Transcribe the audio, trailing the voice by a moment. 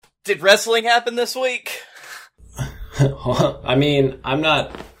Did wrestling happen this week? I mean,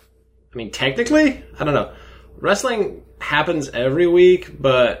 technically, I don't know. Wrestling happens every week,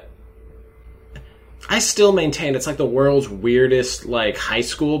 but I still maintain it's like the world's weirdest, like, high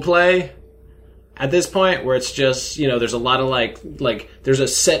school play at this point, where it's just, you know, there's a lot of, like, there's a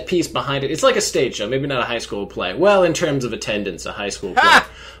set piece behind it. It's like a stage show, maybe not a high school play. Well, in terms of attendance, a high school play.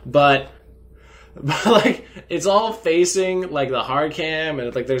 But, like, it's all facing, like, the hard cam,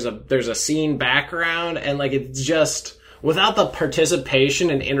 and, like, there's a scene background, and, like, it's just, without the participation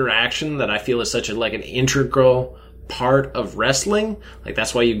and interaction that I feel is such an integral part of wrestling. Like,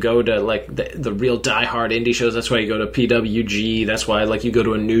 that's why you go to, like, the real diehard indie shows. That's why you go to PWG. That's why, like, you go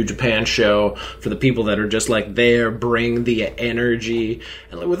to a New Japan show for the people that are just, like, there, bring the energy.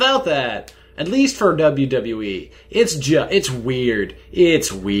 And, like, without that, at least for WWE, it's weird.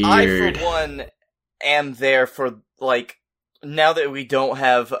 It's weird. I, for one, am there for, like, now that we don't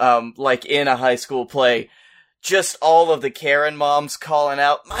have, like, in a high school play, just all of the Karen moms calling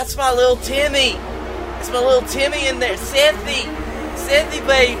out, "That's my little Timmy! It's my little Timmy in there! Sethy! Sethy,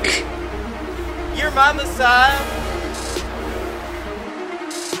 baby! You're my Messiah!"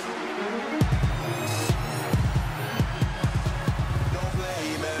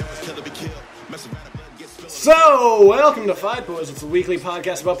 So, welcome to Fight Boys. It's a weekly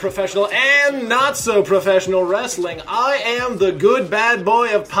podcast about professional and not so professional wrestling. I am the good bad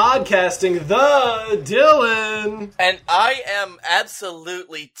boy of podcasting, the Dylan. And I am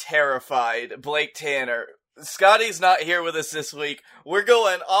absolutely terrified, Blake Tanner. Scotty's not here with us this week. We're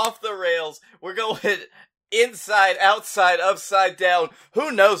going off the rails. We're going inside, outside, upside down. Who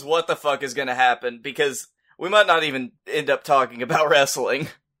knows what the fuck is going to happen, because we might not even end up talking about wrestling.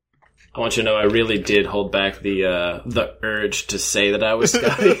 I want you to know I really did hold back the urge to say that I was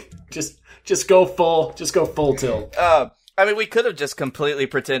Scotty. just go full tilt. I mean, we could have just completely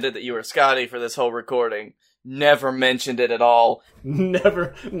pretended that you were Scotty for this whole recording. Never mentioned it at all.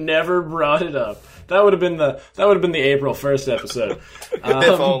 Never brought it up. That would have been the April 1st episode.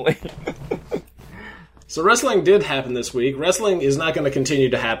 If only. So wrestling did happen this week. Wrestling is not going to continue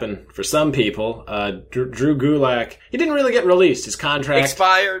to happen for some people. Drew Gulak, he didn't really get released. His contract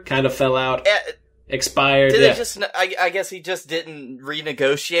expired. Kind of fell out. Expired. Did they just? I guess he just didn't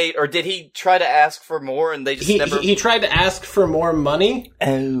renegotiate, or did he try to ask for more and they just never? He tried to ask for more money.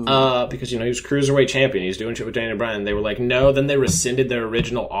 Oh. Because he was cruiserweight champion. He's doing shit with Daniel Bryan. They were like, no. Then they rescinded their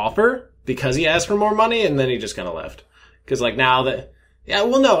original offer because he asked for more money, and then he just kind of left. Because like now that. Yeah,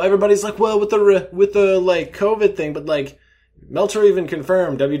 well, no, everybody's like, well, with the like COVID thing, but like Meltzer even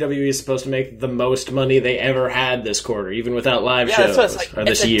confirmed WWE is supposed to make the most money they ever had this quarter, even without live shows or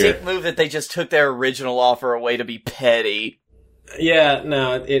this year. It's a dick move that they just took their original offer away to be petty. Yeah,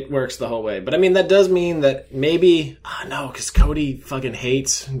 no, it works the whole way. But I mean, that does mean that maybe no, because Cody fucking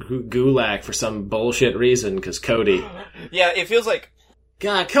hates Gulak for some bullshit reason. Because Cody, yeah, it feels like.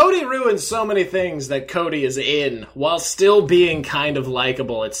 God, Cody ruins so many things that Cody is in while still being kind of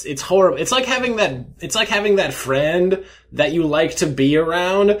likable. It's horrible. It's like having that friend that you like to be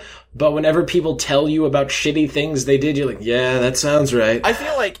around, but whenever people tell you about shitty things they did, you're like, yeah, that sounds right. I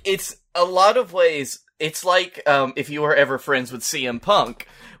feel like it's a lot of ways. It's like if you were ever friends with CM Punk,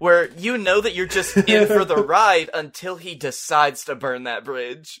 where you know that you're just in for the ride until he decides to burn that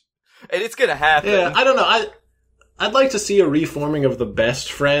bridge, and it's gonna happen. Yeah, I don't know. I'd like to see a reforming of the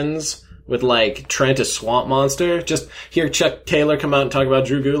Best Friends with, like, Trent as Swamp Monster. Just hear Chuck Taylor come out and talk about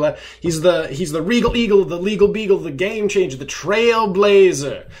Drew Gulak. He's the Regal Eagle, the Legal Beagle, the Game Changer, the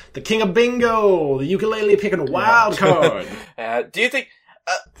Trailblazer, the King of Bingo, the ukulele picking wild card. Do you think...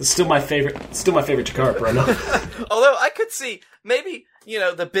 It's still my favorite Chikara promo. Although I could see, maybe,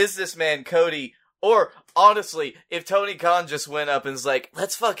 the businessman Cody... Or, honestly, if Tony Khan just went up and was like,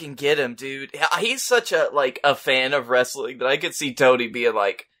 let's fucking get him, dude. He's such a fan of wrestling that I could see Tony being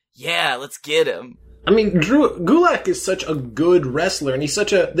like, yeah, let's get him. I mean, Gulak is such a good wrestler, and he's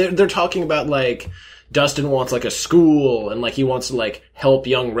such a... They're talking about, like, Dustin wants, like, a school, and, like, he wants to, like, help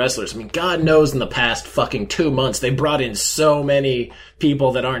young wrestlers. I mean, God knows in the past fucking 2 months, they brought in so many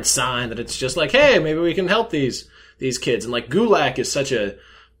people that aren't signed that it's just like, hey, maybe we can help these kids. And, like, Gulak is such a...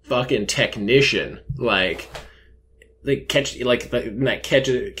 fucking technician, like they catch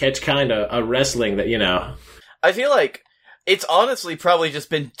kind of a wrestling that I feel like it's honestly probably just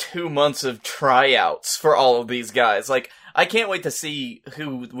been 2 months of tryouts for all of these guys. Like, I can't wait to see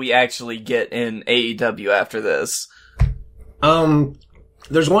who we actually get in AEW after this.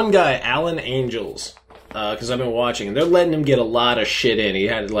 There's one guy, Alan Angels, because I've been watching, and they're letting him get a lot of shit in. He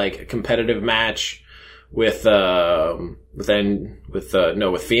had like a competitive match with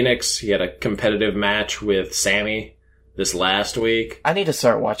Phoenix. He had a competitive match with Sammy this last week. I need to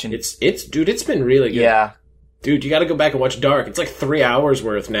start watching. It's dude, it's been really good. Yeah. Dude, you got to go back and watch Dark. It's like 3 hours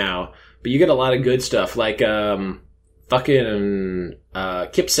worth now, but you get a lot of good stuff, like fucking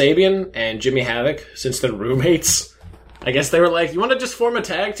Kip Sabian and Jimmy Havoc, since they're roommates. I guess they were like, you want to just form a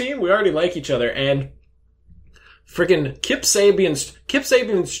tag team? We already like each other. And freaking Kip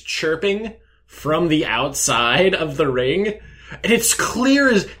Sabian's chirping from the outside of the ring. And it's clear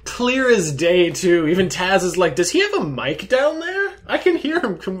as day, too. Even Taz is like, does he have a mic down there? I can hear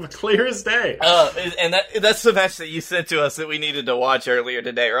him clear as day. And that's the match that you sent to us that we needed to watch earlier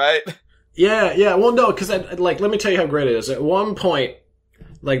today, right? Yeah. Well, no, because, let me tell you how great it is. At one point,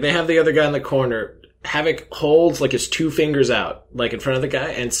 like, they have the other guy in the corner. Havoc holds, like, his 2 fingers out, like, in front of the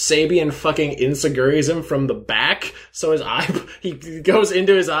guy, and Sabian fucking insuguris him from the back, so he goes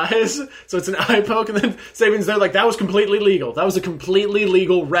into his eyes, so it's an eye poke, and then Sabian's there like, that was completely legal. That was a completely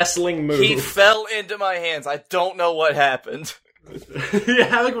legal wrestling move. He fell into my hands. I don't know what happened. Yeah,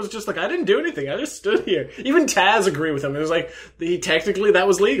 Havoc was just like, I didn't do anything. I just stood here. Even Taz agreed with him. It was like, technically, that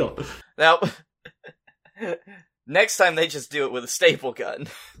was legal. Now, next time they just do it with a staple gun.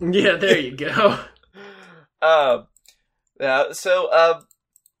 Yeah, there you go.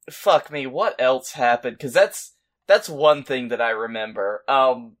 Fuck me, what else happened? Because that's one thing that I remember.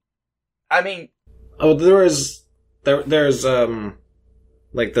 I mean... Oh, there's like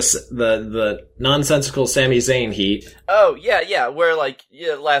the nonsensical Sami Zayn heat. Oh, yeah, where, like,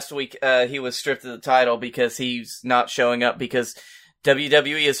 last week, he was stripped of the title because he's not showing up because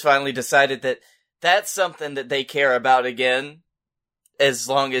WWE has finally decided that that's something that they care about again, as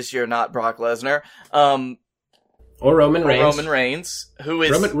long as you're not Brock Lesnar. Or Roman Reigns. Roman Reigns, who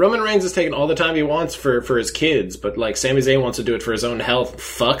is... Roman Reigns is taking all the time he wants for his kids, but, like, Sami Zayn wants to do it for his own health.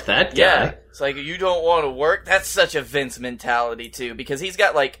 Fuck that guy. Yeah, it's like, you don't want to work? That's such a Vince mentality, too, because he's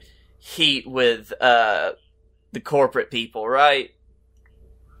got, like, heat with, the corporate people, right?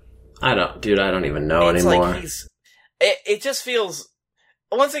 I don't even know anymore. Like it just feels...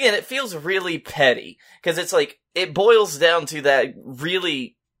 Once again, it feels really petty, because it's like, it boils down to that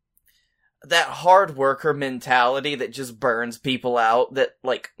hard worker mentality that just burns people out, that,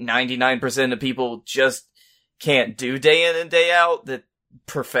 like, 99% of people just can't do day in and day out, the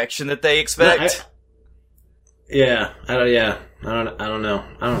perfection that they expect. I don't know.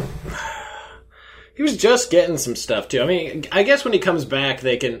 He was just getting some stuff, too. I mean, I guess when he comes back,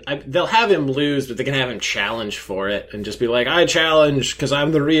 they'll have him lose, but they can have him challenge for it and just be like, I challenge because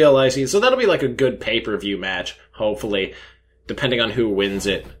I'm the real IC. So that'll be like a good pay-per-view match, hopefully, depending on who wins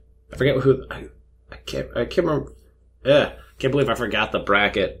it. I forget who, I can't remember. Can't believe I forgot the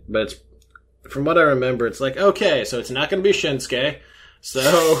bracket, but it's, from what I remember, it's like, okay, so it's not going to be Shinsuke.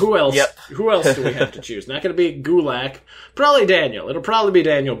 So who else? Yep. Who else do we have to choose? Not going to be Gulak. Probably Daniel. It'll probably be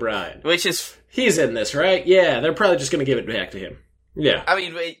Daniel Bryan. Which is... He's in this, right? Yeah, they're probably just going to give it back to him. Yeah. I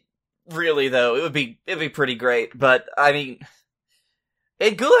mean, really though, it'd be pretty great. But I mean,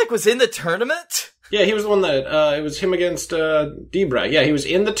 and Gulak was in the tournament. Yeah, he was the one that it was him against Debray. Yeah, he was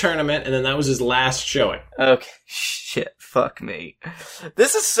in the tournament, and then that was his last showing. Okay, shit, fuck me.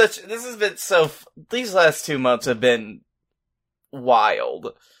 This has been so. These last 2 months have been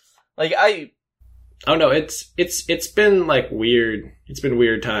wild. Like Oh no, it's been like weird. It's been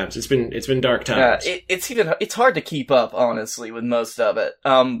weird times. It's been dark times. It's hard to keep up, honestly, with most of it.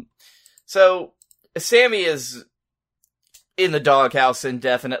 So Sammy is in the doghouse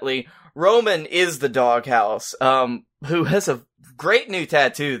indefinitely. Roman is the doghouse, who has a great new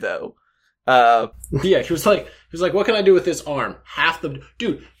tattoo though. Yeah, he was like, what can I do with this arm?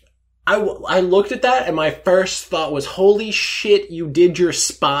 Dude. I looked at that and my first thought was, holy shit, you did your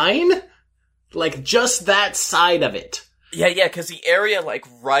spine? Like, just that side of it. Yeah, because the area, like,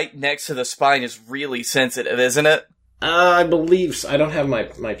 right next to the spine is really sensitive, isn't it? I believe so. I don't have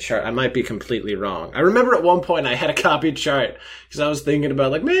my chart. I might be completely wrong. I remember at one point I had a copied chart, because I was thinking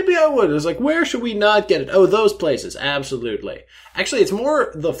about, like, maybe I would. I was like, where should we not get it? Oh, those places. Absolutely. Actually, it's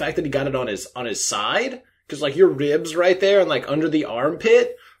more the fact that he got it on his side, because, like, your ribs right there and, like, under the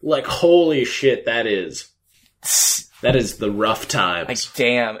armpit, like, holy shit, that is the rough times. Like,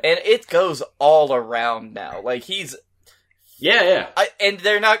 damn. And it goes all around now. Like, he's... Yeah. And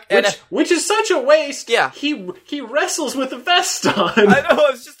they're not... Which is such a waste. Yeah. He wrestles with a vest on. I know, I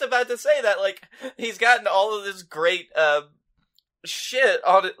was just about to say that. Like, he's gotten all of this great, shit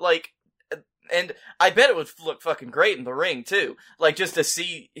on it, like... And I bet it would look fucking great in the ring, too. Like, just to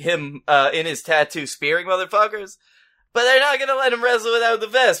see him, in his tattoo spearing motherfuckers. But they're not gonna let him wrestle without the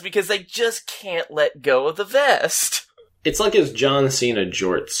vest, because they just can't let go of the vest. It's like his John Cena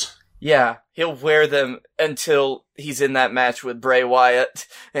jorts. Yeah, he'll wear them until he's in that match with Bray Wyatt,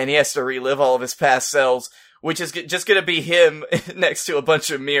 and he has to relive all of his past selves, which is just gonna be him next to a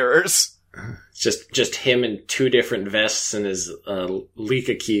bunch of mirrors. It's just him in two different vests and his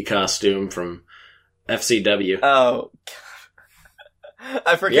Lika Key costume from FCW. Oh,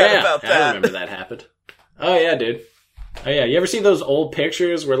 I forgot about that. I remember that happened. Oh yeah, dude. Oh yeah, you ever see those old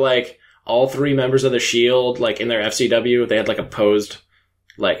pictures where like all three members of the Shield, like in their FCW, they had like a posed,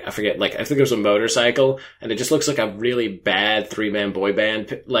 like I forget, like I think it was a motorcycle, and it just looks like a really bad 3-man boy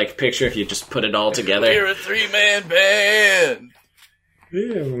band like picture if you just put it all together. You're a 3-man band.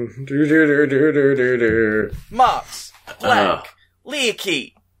 Mox, Black,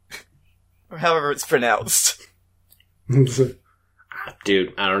 Leakey, or however it's pronounced.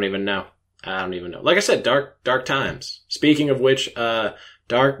 Dude, I don't even know. Like I said, dark times. Speaking of which,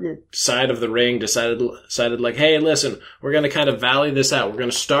 Dark Side of the Ring decided like, hey, listen, we're gonna kind of valley this out. We're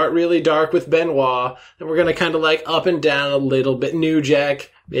gonna start really dark with Benoit, and we're gonna kind of like up and down a little bit. New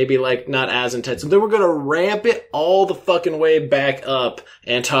Jack, maybe like not as intense. And then we're gonna ramp it all the fucking way back up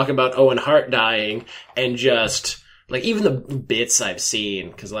and talk about Owen Hart dying and just like even the bits I've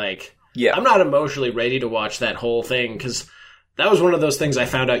seen, cause like, yeah, I'm not emotionally ready to watch that whole thing, cause that was one of those things I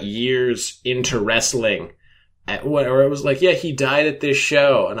found out years into wrestling, where it was like, yeah, he died at this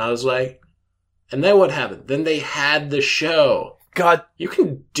show, and I was like, and then what happened? Then they had the show. God, you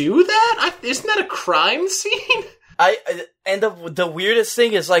can do that? Isn't that a crime scene? And the weirdest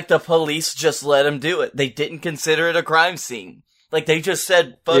thing is like the police just let him do it. They didn't consider it a crime scene. Like they just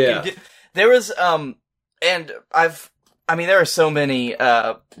said, "Fucking." There was and there are so many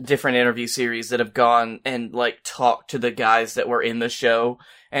different interview series that have gone and like talked to the guys that were in the show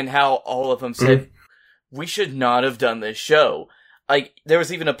and how all of them said, we should not have done this show. Like there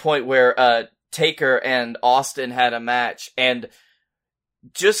was even a point where Taker and Austin had a match, and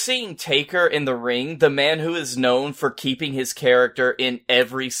just seeing Taker in the ring, the man who is known for keeping his character in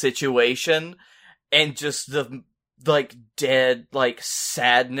every situation, and just the like dead like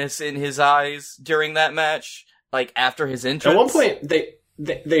sadness in his eyes during that match. Like, after his entrance. At one point,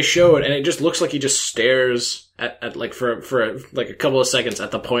 they showed, and it just looks like he just stares at like, for like, a couple of seconds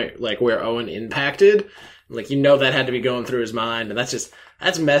at the point, like, where Owen impacted. Like, you know that had to be going through his mind, and that's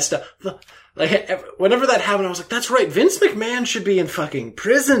messed up. Like, whenever that happened, I was like, that's right, Vince McMahon should be in fucking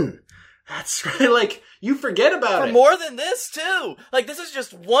prison. That's right, like, you forget about it. For more than this, too! Like, this is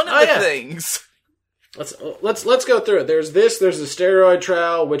just one of the things. Let's go through it. There's the steroid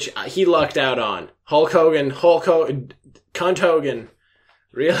trial, which he lucked out on. Hulk Hogan, Cunt Hogan,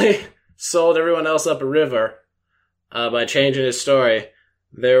 really sold everyone else up a river, by changing his story.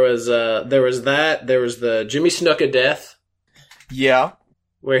 There was that. There was the Jimmy Snuka death. Yeah.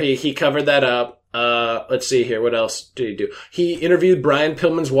 Where he covered that up. Let's see here. What else did he do? He interviewed Brian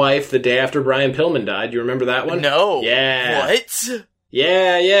Pillman's wife the day after Brian Pillman died. You remember that one? No. Yeah. What?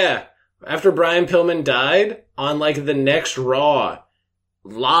 Yeah. After Brian Pillman died, on like the next Raw,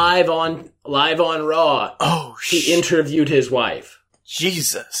 live on Raw, he interviewed his wife.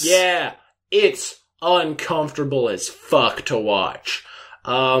 Jesus. Yeah, it's uncomfortable as fuck to watch.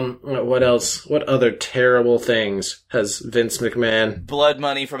 What else? What other terrible things has Vince McMahon? Blood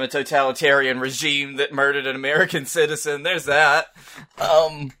money from a totalitarian regime that murdered an American citizen. There's that.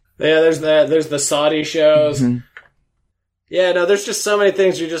 Yeah, there's that. There's the Saudi shows. Mm-hmm. Yeah, no, there's just so many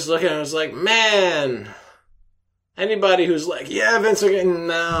things you just look at and it's like, man, anybody who's like, yeah, Vince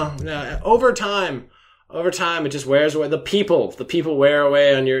McMahon, no. Over time, it just wears away. The people wear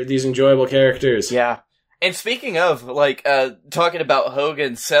away on these enjoyable characters. Yeah. And speaking of, like, talking about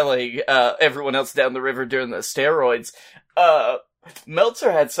Hogan selling, everyone else down the river during the steroids,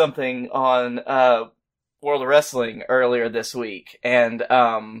 Meltzer had something on, World of Wrestling earlier this week, and,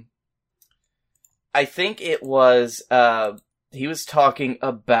 I think it was, he was talking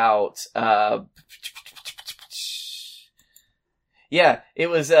about, it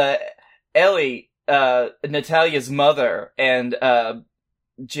was, Ellie, Natalia's mother, and,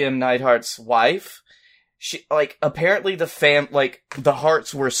 Jim Neidhart's wife. She, like, apparently the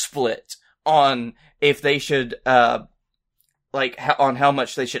Harts were split on if they should, on how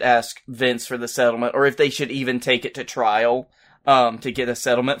much they should ask Vince for the settlement, or if they should even take it to trial, to get a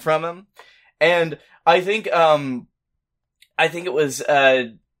settlement from him. And I think it was,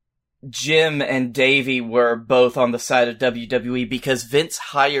 Jim and Davey were both on the side of WWE because Vince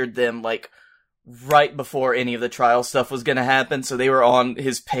hired them, like, right before any of the trial stuff was gonna happen, so they were on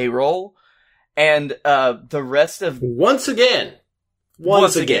his payroll. And, the rest of... Once again.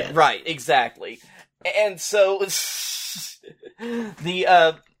 Right, exactly. And so,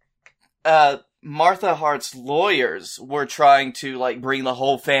 the, Martha Hart's lawyers were trying to, like, bring the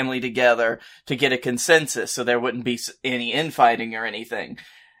whole family together to get a consensus so there wouldn't be any infighting or anything.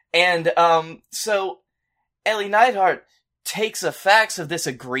 And, so, Ellie Neidhart takes the facts of this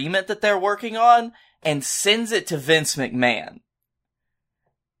agreement that they're working on and sends it to Vince McMahon.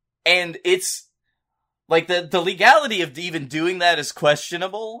 And it's, like, the legality of even doing that is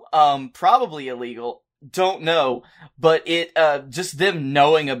questionable, probably illegal, don't know, but it, just them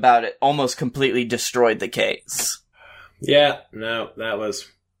knowing about it almost completely destroyed the case. Yeah, no, that was...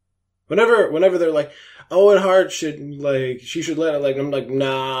 Whenever they're like, Owen Hart should, like, she should let it, like, I'm like,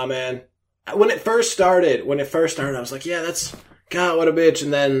 nah, man. When it first started, I was like, yeah, that's, God, what a bitch.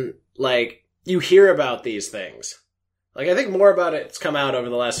 And then, like, you hear about these things. Like, I think more about it's come out over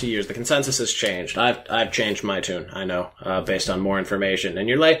the last few years. The consensus has changed. I've changed my tune, I know, based on more information. And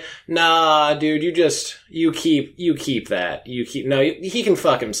you're like, nah, dude, you keep that. No, he can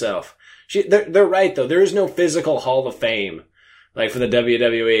fuck himself. They're right, though. There is no physical Hall of Fame, like, for the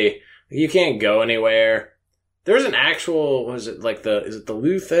WWE. You can't go anywhere. There's an actual, is it the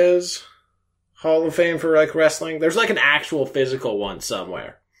Lou Thesz Hall of Fame for, like, wrestling? There's, like, an actual physical one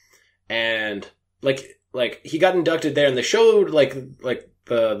somewhere. And, like, he got inducted there, and they showed, like,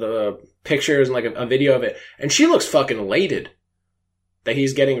 the pictures and, like, a video of it, and she looks fucking elated that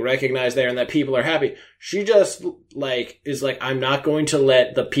he's getting recognized there and that people are happy. She just, like, is like, I'm not going to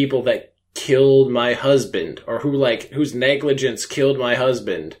let the people that killed my husband, or whose negligence killed my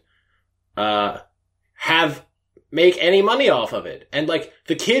husband, make any money off of it. And, like,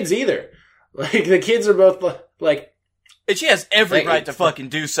 the kids either. Like, the kids are both, like... And she has every right to fucking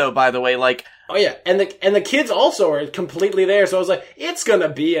do so, by the way, like... Oh, yeah, and the kids also are completely there, so I was like, it's gonna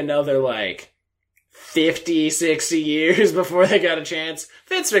be another, like, 50, 60 years before they got a chance.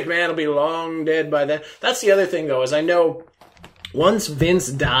 Vince McMahon will be long dead by then. That's the other thing, though, is I know once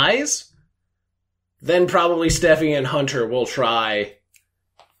Vince dies, then probably Stephanie and Hunter will try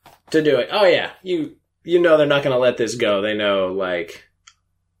to do it. Oh, yeah, you know they're not gonna let this go. They know, like...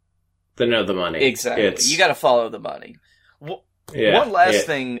 They know the money. Exactly. You gotta follow the money. One last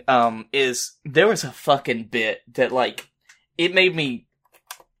thing, is there was a fucking bit that, like, it made me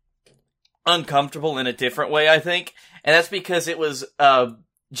uncomfortable in a different way, I think. And that's because it was,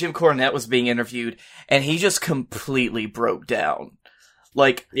 Jim Cornette was being interviewed, and he just completely broke down.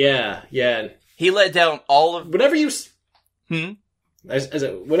 Like... Yeah. He let down all of... Whenever you...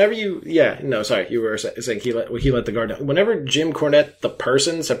 Whenever you... Yeah, no, sorry. You were saying he let the guard down. Whenever Jim Cornette, the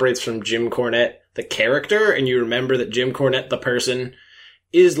person, separates from Jim Cornette, the character, and you remember that Jim Cornette, the person,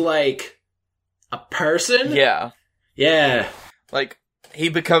 is like a person? Yeah. Yeah. Like, he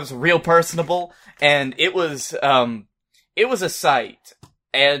becomes real personable, and it was a sight.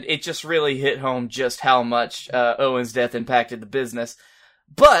 And it just really hit home just how much Owen's death impacted the business.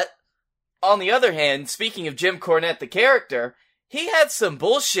 But, on the other hand, speaking of Jim Cornette, the character... He had some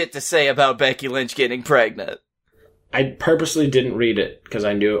bullshit to say about Becky Lynch getting pregnant. I purposely didn't read it because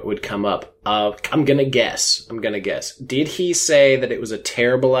I knew it would come up. I'm gonna guess. Did he say that it was a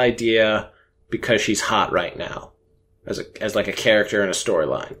terrible idea because she's hot right now, as like a character in a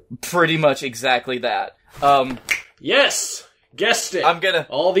storyline? Pretty much exactly that. Yes, guessed it. I'm gonna.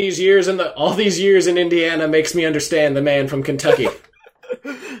 All these years in Indiana makes me understand the man from Kentucky.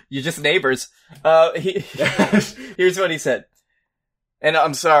 You're just neighbors. Here's what he said. And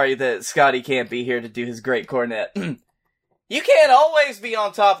I'm sorry that Scotty can't be here to do his great cornet. You can't always be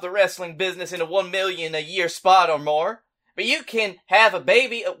on top of the wrestling business in a $1 million a year spot or more. But you can have a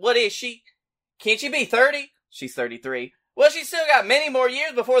baby. What is she? Can't she be 30? She's 33. Well, she's still got many more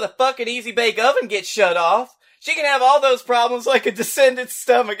years before the fucking Easy Bake Oven gets shut off. She can have all those problems like a descended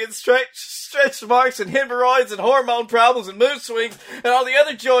stomach and stretch marks and hemorrhoids and hormone problems and mood swings and all the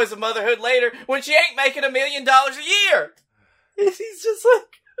other joys of motherhood later when she ain't making $1 million a year. He's just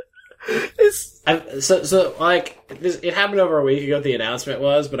like... So it happened over a week ago, the announcement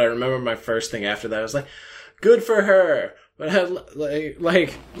was, but I remember my first thing after that, I was like, good for her. But I had,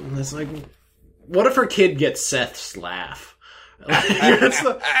 it's like, what if her kid gets Seth's laugh?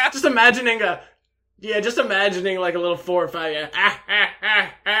 Just imagining like a little 4 or 5,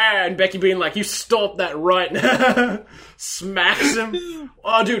 and Becky being like, you stop that right now. Smacks him.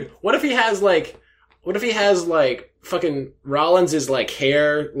 Oh, dude, what if he has fucking Rollins' like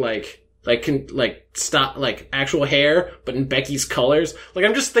hair, actual hair, but in Becky's colors? Like,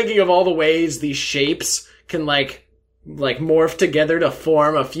 I'm just thinking of all the ways these shapes can like morph together to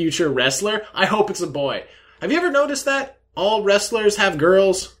form a future wrestler. I hope it's a boy. Have you ever noticed that? All wrestlers have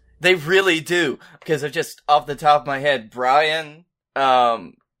girls? They really do. Because they're just off the top of my head. Brian,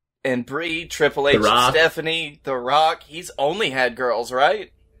 and Brie, Triple H, and Stephanie, The Rock. He's only had girls,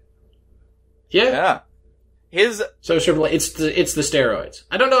 right? Yeah. So Triple H, it's the steroids.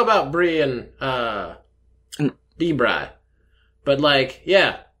 I don't know about Brie and B-Bry, but like,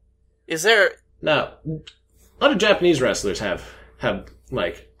 yeah. Is there... No. A lot of Japanese wrestlers have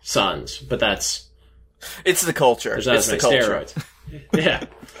like sons, but it's the culture. There's not it's as the many culture. steroids. Yeah.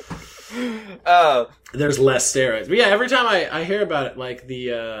 There's less steroids. But yeah, every time I hear about it, like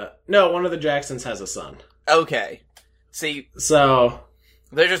one of the Jacksons has a son. Okay. See, so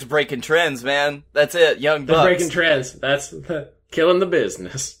they're just breaking trends, man. That's it. Young Bucks. They're breaking trends. That's killing the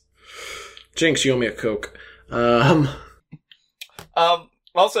business. Jinx, you owe me a Coke.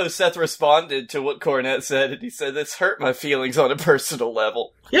 Also, Seth responded to what Cornette said, and he said, "This hurt my feelings on a personal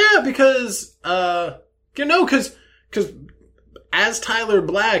level." Yeah, because, because as Tyler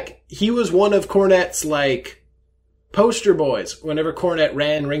Black, he was one of Cornette's, like, poster boys whenever Cornette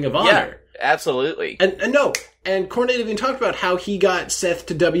ran Ring of Honor. Yeah, absolutely. And Cornette even talked about how he got Seth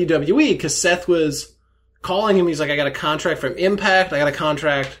to WWE, because Seth was calling him, he's like, I got a contract from Impact, I got a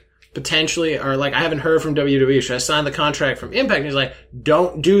contract potentially, or like, I haven't heard from WWE, should I sign the contract from Impact? And he's like,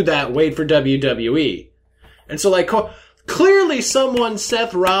 don't do that, wait for WWE. And so, like, clearly someone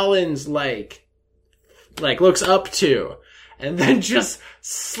Seth Rollins, like looks up to, and then just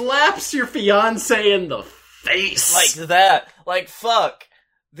slaps your fiancé in the face. Like that. Like, fuck.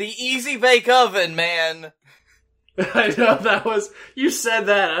 The Easy Bake Oven, man. I know, you said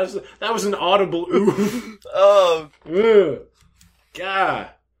that. That was an audible ooh. Oh. Ooh.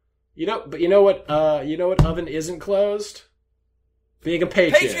 God. You know what oven isn't closed? Being a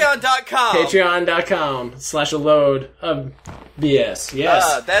patron. Patreon.com. Patreon.com/a-load of BS.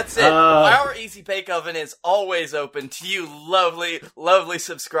 Yes. That's it. Our Easy Bake Oven is always open to you lovely, lovely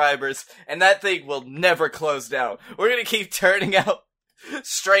subscribers, and that thing will never close down. We're gonna keep turning out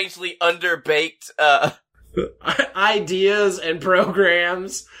strangely underbaked, ideas and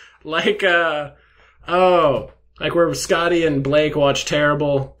programs. Like, like where Scotty and Blake watch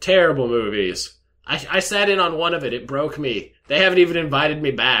terrible, terrible movies. I sat in on one of it. It broke me. They haven't even invited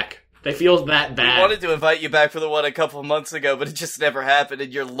me back. They feel that bad. We wanted to invite you back for the one a couple of months ago, but it just never happened,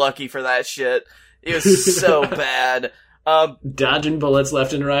 and you're lucky for that shit. It was so bad. Dodging bullets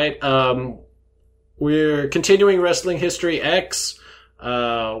left and right. We're continuing Wrestling History X.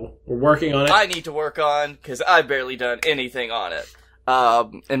 We're working on it. I need to work on, because I've barely done anything on it.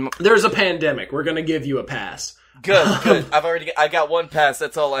 And there's a pandemic. We're gonna give you a pass. Good. I got one pass.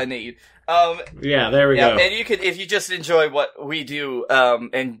 That's all I need. Yeah, there we go. And you could, if you just enjoy what we do,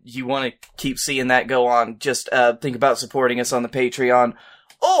 and you want to keep seeing that go on, just think about supporting us on the Patreon.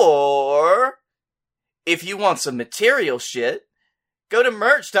 Or if you want some material shit, go to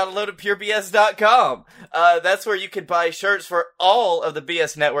merch.loadedpurebs.com. That's where you can buy shirts for all of the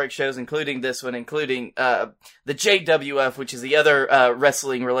BS Network shows, including this one, including the JWF, which is the other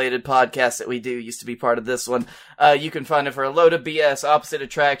wrestling-related podcast that we do, used to be part of this one. You can find it for a load of BS, opposite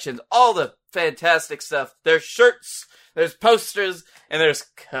attractions, all the fantastic stuff. There's shirts, there's posters, and there's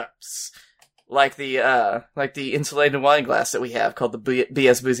cups. Like the insulated wine glass that we have called the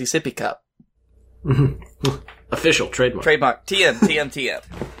BS Boozy Sippy Cup. Official trademark. TM.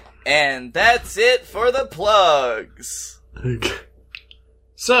 And that's it for the plugs. Okay.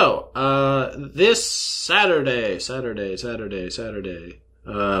 So, this Saturday, which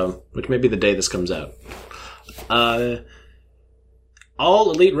may be the day this comes out,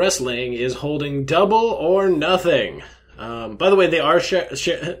 All Elite Wrestling is holding Double or Nothing. By the way, they are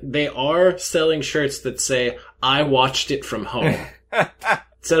they are selling shirts that say, I watched it from home.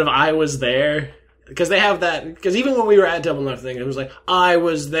 Instead of I was there. Because they have that, because even when we were at Double or Nothing, it was like, I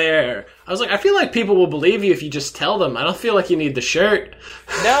was there. I was like, I feel like people will believe you if you just tell them. I don't feel like you need the shirt.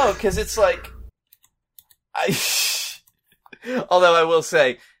 No, because it's like, although I will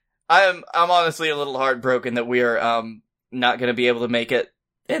say, I'm honestly a little heartbroken that we are, not gonna be able to make it,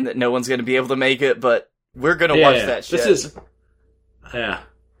 and that no one's gonna be able to make it, but we're gonna watch that shit.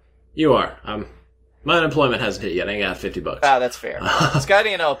 You are. My unemployment hasn't hit yet. I ain't got $50. Ah, that's fair.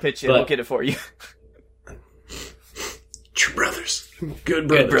 Scotty and I'll pitch in. We'll get it for you. True brothers. Good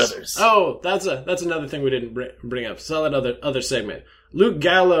brothers. Oh, that's another thing we didn't bring up. Solid other segment. Luke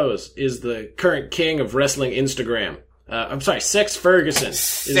Gallows is the current king of wrestling Instagram. I'm sorry, Sex Ferguson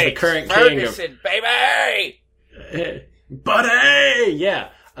is the current king of... Ferguson, baby! Buddy! Yeah.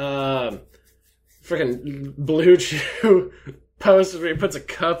 Freaking Blue Chew posts where he puts a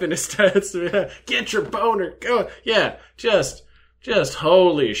cup in his tits. Get your boner. Go. Yeah. Just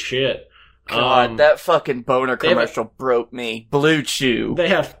holy shit. God, that fucking boner commercial broke me. Blue Chew. They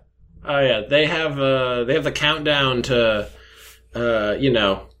have the countdown to,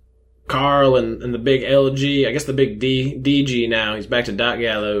 Carl and the big LG, I guess the big DG now. He's back to Doc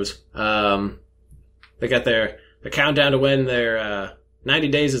Gallows. They got the countdown to when their, 90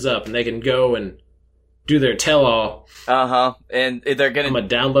 days is up and they can go and do their tell-all. Uh-huh. And they're gonna... I'm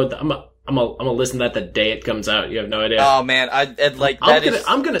gonna gonna listen to that the day it comes out. You have no idea. Oh man, I'm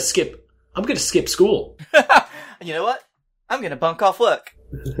gonna skip school. You know what? I'm gonna bunk off work.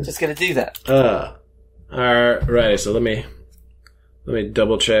 Just gonna do that. Alright, so let me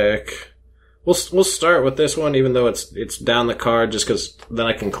double check. We'll start with this one, even though it's down the card, just because then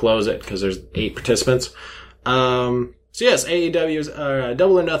I can close it because there's 8 participants. So yes, AEW's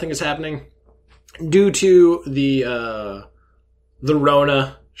Double or Nothing is happening due to the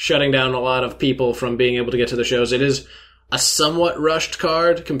Rona shutting down a lot of people from being able to get to the shows. It is a somewhat rushed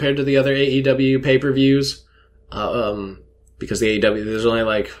card compared to the other AEW pay-per-views, because the AEW there's only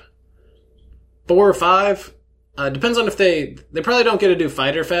like 4 or 5. Depends on if they probably don't get to do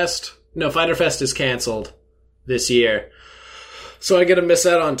Fyter Fest. No, Fyter Fest is canceled this year. So I get to miss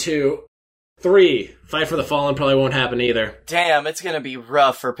out on 2. 3, Fight for the Fallen probably won't happen either. Damn, it's gonna be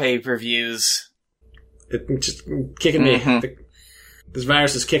rough for pay-per-views. It's just kicking me. This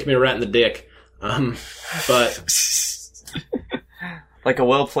virus has kicked me right in the dick. But... like a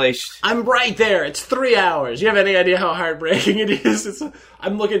well-placed... I'm right there. It's 3 hours. You have any idea how heartbreaking it is? It's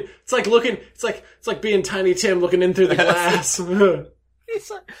like being Tiny Tim looking in through the glass. It's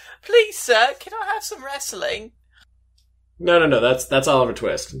like, please, sir, can I have some wrestling? No. That's Oliver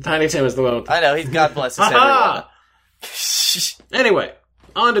Twist. Tiny Tim is the one with the... I know, he's God bless us, everyone. Anyway,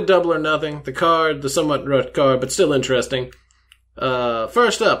 on to Double or Nothing. The card, the somewhat rough card, but still interesting.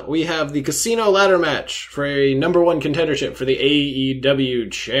 First up, we have the Casino Ladder Match for a number 1 contendership for the AEW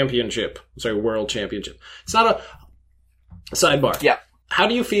Championship. Sorry, World Championship. It's not a... Sidebar. Yeah. How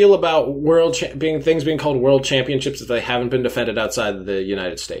do you feel about things being called World Championships if they haven't been defended outside of the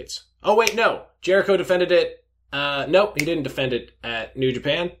United States? Oh, wait, no. Jericho defended it. Nope, he didn't defend it at New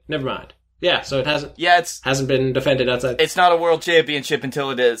Japan. Never mind. Yeah, so it hasn't. Yeah, hasn't been defended outside. It's not a World Championship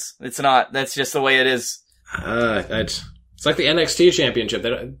until it is. It's not. That's just the way it is. It's like the NXT Championship.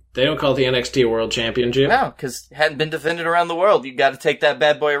 They don't call it the NXT World Championship. No, because it hadn't been defended around the world. You got to take that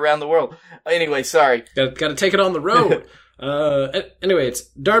bad boy around the world. Anyway, sorry. Got to take it on the road. Anyway, it's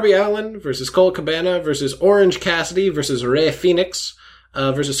Darby Allin versus Colt Cabana versus Orange Cassidy versus Rey Fenix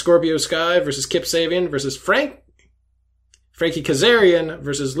versus Scorpio Sky versus Kip Sabian versus Frankie Kazarian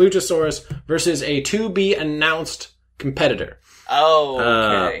versus Luchasaurus versus a to-be-announced competitor. Oh,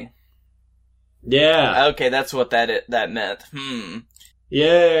 okay. Yeah. Okay, that's what that meant.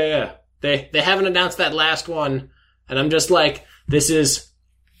 Yeah. They haven't announced that last one, and I'm just like, this is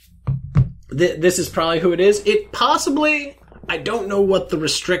probably who it is. It possibly, I don't know what the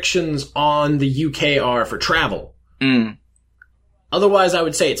restrictions on the UK are for travel. Otherwise, I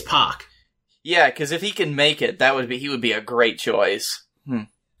would say it's Pac. Yeah, because if he can make it, he would be a great choice.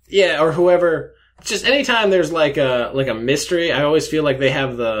 Yeah, or whoever. Just anytime there's like a mystery, I always feel like they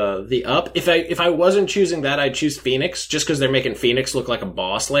have the up. If I wasn't choosing that, I'd choose Phoenix, just because they're making Phoenix look like a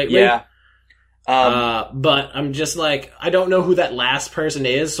boss lately. Yeah. But I'm just like, I don't know who that last person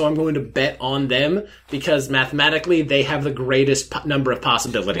is, so I'm going to bet on them, because mathematically they have the greatest number of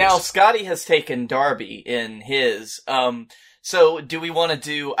possibilities. Now, Scotty has taken Darby in his. So do we want to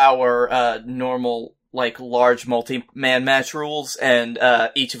do our normal, like, large multi-man match rules, and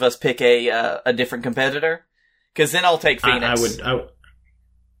each of us pick a different competitor? Because then I'll take Phoenix. I would.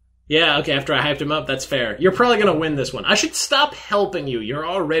 Yeah, okay, after I hyped him up, that's fair. You're probably going to win this one. I should stop helping you. You're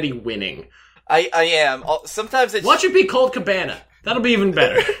already winning. I am. Sometimes it's... Watch it be Colt Cabana. That'll be even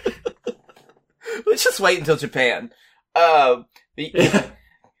better. Let's just wait until Japan. I'm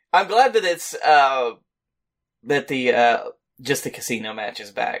glad that it's... just the casino match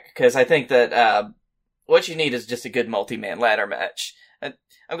is back. Because I think that what you need is just a good multi-man ladder match.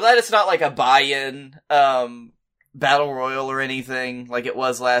 I'm glad it's not like a buy-in battle royal or anything like it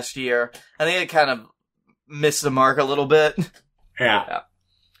was last year. I think it kind of missed the mark a little bit. Yeah.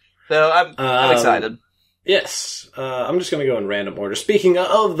 So I'm excited. Yes. I'm just going to go in random order. Speaking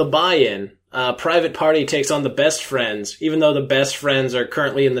of the buy-in, Private Party takes on the Best Friends. Even though the Best Friends are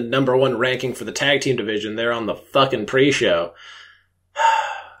currently in the number 1 ranking for the tag team division, they're on the fucking pre-show.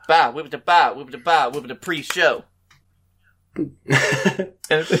 Whip the pre-show.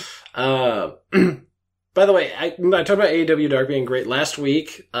 By the way, I talked about AEW Dark being great. Last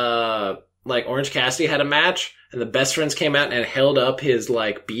week, Orange Cassidy had a match, and the Best Friends came out and held up his,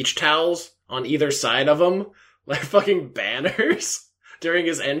 beach towels on either side of him, like fucking banners during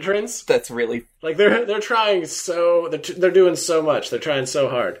his entrance. That's really... they're trying so... They're doing so much. They're trying so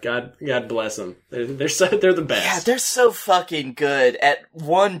hard. God bless them. They're the best. Yeah, they're so fucking good at,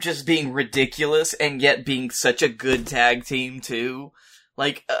 one, just being ridiculous, and yet being such a good tag team, too.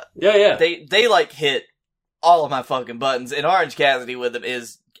 Yeah. They hit all of my fucking buttons, and Orange Cassidy with them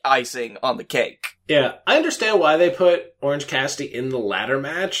is icing on the cake. Yeah, I understand why they put Orange Cassidy in the ladder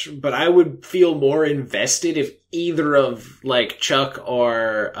match, but I would feel more invested if either of, like, Chuck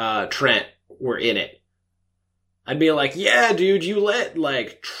or Trent were in it. I'd be like, yeah, dude, you let,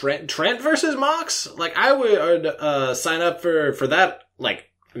 like, Trent versus Mox? Like, I would sign up for that, like,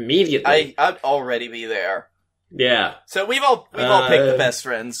 immediately. I'd already be there. Yeah. So we've all picked the best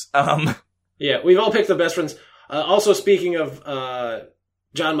friends. Yeah, we've all picked the best friends. Also, speaking of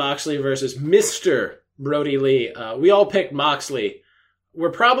Jon Moxley versus Mr. Brody Lee, we all picked Moxley. We're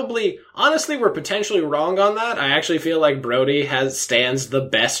potentially wrong on that. I actually feel like Brody stands the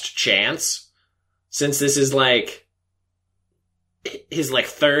best chance, since this is like his like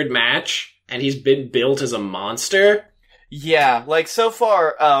third match, and he's been built as a monster. Yeah, like so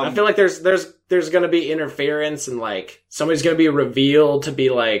far, I feel like there's gonna be interference, and like somebody's gonna be revealed to be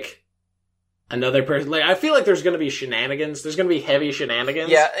like another person. Like, I feel like there's gonna be shenanigans. There's gonna be heavy shenanigans.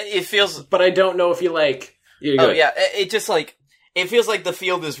 Yeah, it feels. But I don't know if you like. Yeah, it just like it feels like the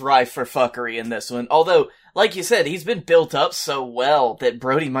field is rife for fuckery in this one. Although, like you said, he's been built up so well that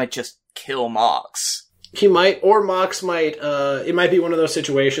Brody might just kill Mox. He might, or Mox might. It might be one of those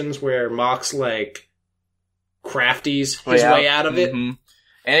situations where Mox like crafties his way out of it, and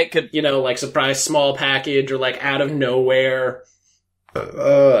it could, like surprise small package, or like out of nowhere,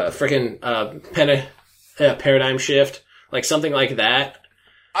 freaking paradigm shift, like something like that.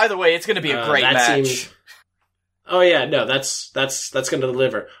 Either way, it's going to be a great match. Oh yeah, no, that's going to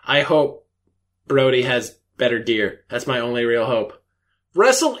deliver. I hope Brody has better gear. That's my only real hope.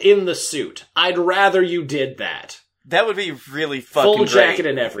 Wrestle in the suit. I'd rather you did that. That would be really fucking full great. Jacket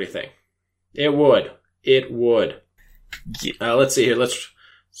and everything. It would. Yeah. Let's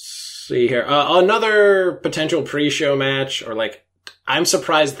see here. Another potential pre-show match, or like, I'm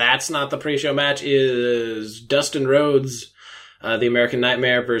surprised that's not the pre-show match, is Dustin Rhodes, the American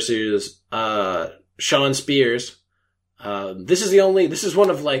Nightmare versus Shawn Spears. This is one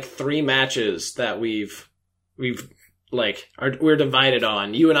of like 3 matches that we're divided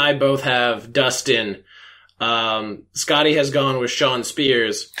on. You and I both have Dustin. Scotty has gone with Shawn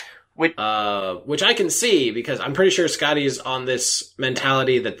Spears. Which I can see, because I'm pretty sure Scotty is on this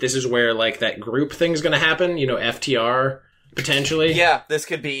mentality that this is where like that group thing's gonna happen, FTR potentially. Yeah, this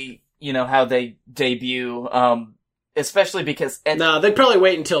could be, how they debut, especially because... No, they'd probably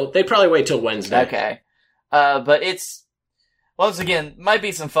wait till Wednesday. Okay. But it's, once again, might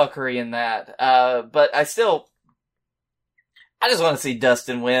be some fuckery in that. But I just want to see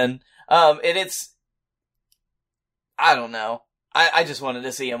Dustin win. And it's, I don't know. I just wanted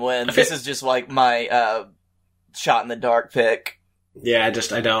to see him win. This is just like my, shot in the dark pick. Yeah, I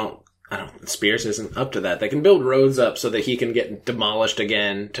don't, Spears isn't up to that. They can build Rhodes up so that he can get demolished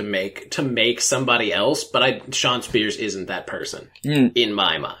again to make somebody else, but Shawn Spears isn't that person, in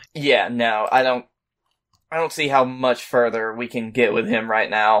my mind. Yeah, no, I don't see how much further we can get with him right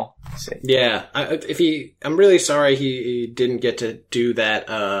now. Yeah, I'm really sorry he didn't get to do that,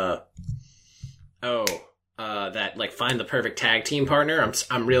 that like find the perfect tag team partner.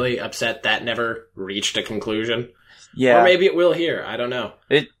 I'm really upset that never reached a conclusion. Yeah. Or maybe it will here. I don't know.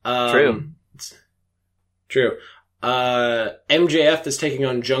 True. MJF is taking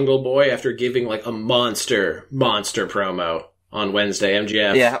on Jungle Boy after giving like a monster promo on Wednesday.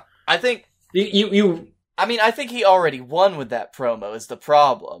 MJF. Yeah. I think I think he already won with that promo is the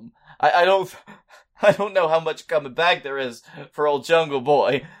problem. I don't know how much coming back there is for old Jungle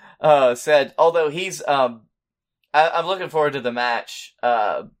Boy. Said, although he's, I'm looking forward to the match,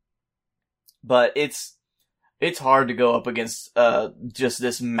 but it's hard to go up against, just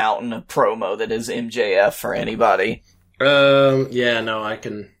this mountain of promo that is MJF for anybody. Yeah, no, I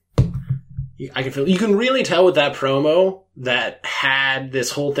can feel, you can really tell with that promo that had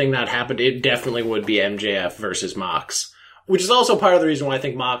this whole thing not happened, it definitely would be MJF versus Mox, which is also part of the reason why I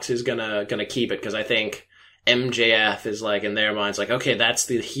think Mox is gonna keep it, because I think MJF is like, in their minds, like, okay, that's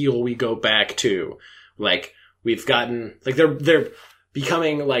the heel we go back to. Like, we've gotten, like, they're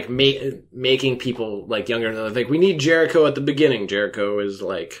becoming, like, making people, like, younger. They're like, we need Jericho at the beginning. Jericho is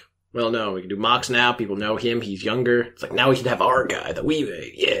like, well, no, we can do Mox now. People know him. He's younger. It's like, now we can have our guy that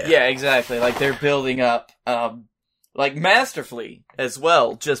yeah. Yeah, exactly. Like, they're building up, like, masterfully as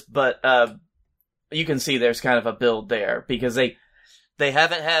well. But you can see there's kind of a build there, because they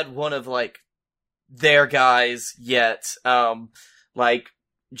haven't had one of, like, their guys yet. Like,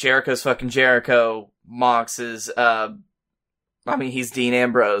 Jericho's fucking Jericho. Mox is, he's Dean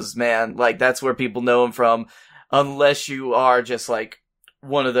Ambrose, man. Like, that's where people know him from. Unless you are just, like,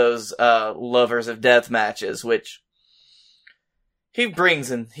 one of those, lovers of death matches, which he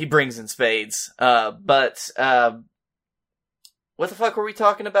brings in spades. But, what the fuck were we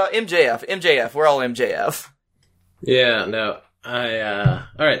talking about? MJF. We're all MJF. Yeah, no.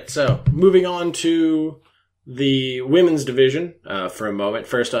 Alright, so moving on to the women's division for a moment.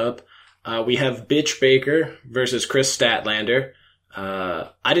 First up, we have Bitch Baker versus Chris Statlander.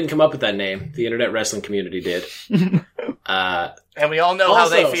 I didn't come up with that name. The internet wrestling community did. And we all know how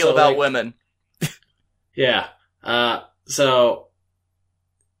they feel about women. Yeah. So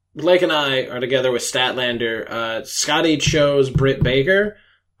Blake and I are together with Statlander. Scotty chose Britt Baker.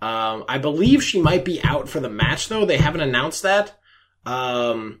 I believe she might be out for the match, though. They haven't announced that.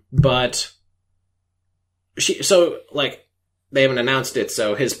 But they haven't announced it,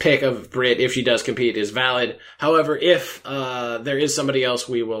 so his pick of Britt, if she does compete, is valid. However, if there is somebody else,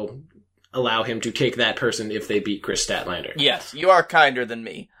 we will allow him to take that person if they beat Chris Statlander. Yes, you are kinder than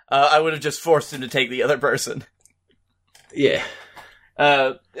me. I would have just forced him to take the other person. Yeah.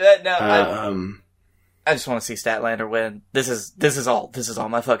 I just want to see Statlander win. This is all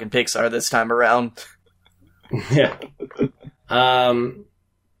my fucking picks are this time around. Yeah.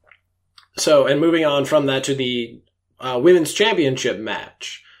 So, and moving on from that to the women's championship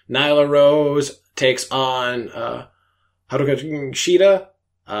match. Nyla Rose takes on Haruka Shida.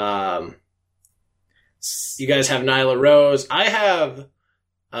 You guys have Nyla Rose. I have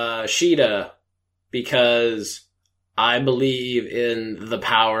Shida because I believe in the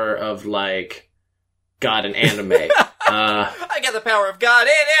power of, God and anime. I got the power of God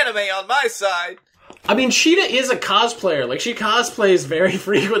and anime on my side. I mean, Shida is a cosplayer. She cosplays very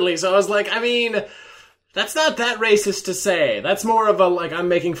frequently, so I was like, that's not that racist to say. That's more of a, I'm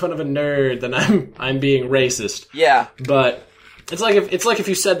making fun of a nerd than I'm being racist. Yeah. But it's like if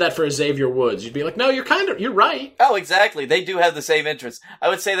you said that for Xavier Woods. You'd be like, no, you're right. Oh, exactly. They do have the same interests. I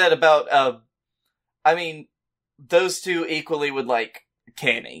would say that about, those two equally with,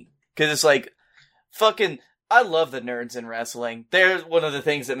 Kenny. Because it's fucking, I love the nerds in wrestling. They're one of the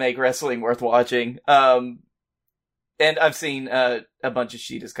things that make wrestling worth watching. And I've seen, a bunch of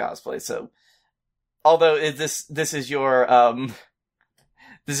Shida's cosplay, so. Although, this is your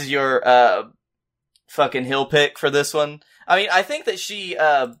fucking hill pick for this one. I think that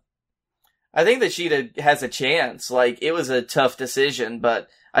Shida has a chance. It was a tough decision, but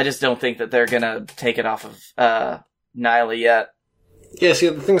I just don't think that they're gonna take it off of, Nyla yet. Yeah, see,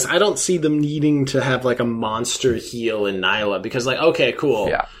 the thing is, I don't see them needing to have, a monster heel in Nyla, because, okay, cool.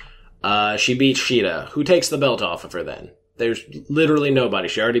 Yeah. She beats Shida. Who takes the belt off of her, then? There's literally nobody.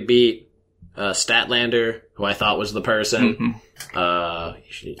 She already beat Statlander, who I thought was the person. Mm-hmm.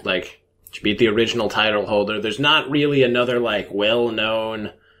 She beat the original title holder. There's not really another,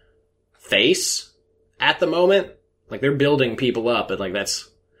 well-known face at the moment. They're building people up, but, that's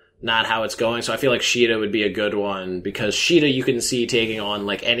not how it's going. So I feel like Shida would be a good one, because Shida you can see taking on,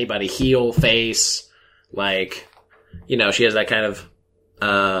 anybody, heel, face, she has that kind of,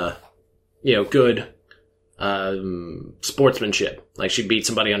 good sportsmanship. She beat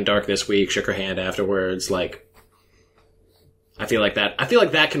somebody on Dark this week, shook her hand afterwards. I feel like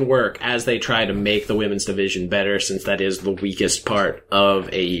that can work as they try to make the women's division better, since that is the weakest part of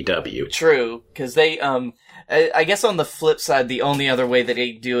AEW. True, because they, I guess on the flip side, the only other way that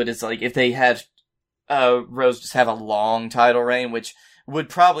they do it is, if they had, Rose just have a long title reign, which would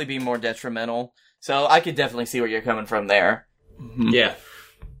probably be more detrimental. So I could definitely see where you're coming from there. Mm-hmm. Yeah.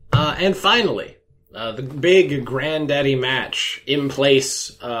 And finally, the big granddaddy match in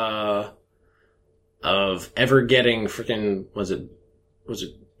place of ever getting freaking, was it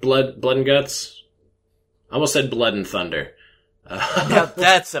Blood and Guts? I almost said Blood and Thunder. Now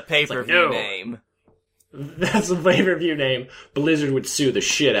that's a pay-per-view name. That's a pay-per-view name. Blizzard would sue the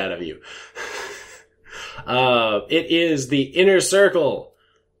shit out of you. It is the Inner Circle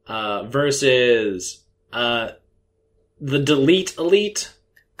versus the Delete Elite.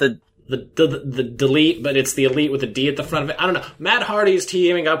 The Delete, but it's the Elite with a D at the front of it. I don't know. Matt Hardy's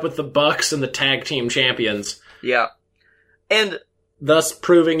teaming up with the Bucks and the tag team champions. Yeah. And thus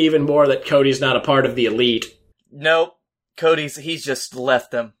proving even more that Cody's not a part of the Elite. Nope. He's just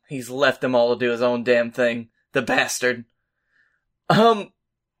left them. He's left them all to do his own damn thing. The bastard.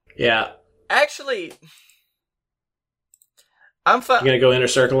 Yeah. Actually, I'm fine. You gonna go Inner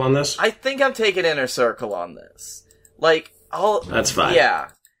Circle on this? I think I'm taking Inner Circle on this. That's fine. Yeah.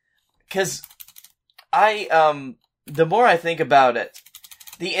 Cause the more I think about it,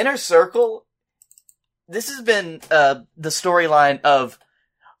 the Inner Circle, this has been, the storyline of,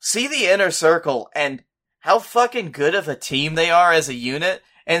 see the Inner Circle and how fucking good of a team they are as a unit,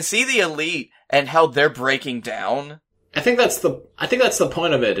 and see the Elite and how they're breaking down. I think that's the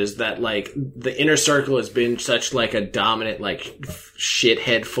point of it, is that, the Inner Circle has been such, a dominant,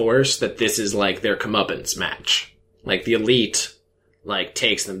 shithead force that this is, their comeuppance match. The Elite like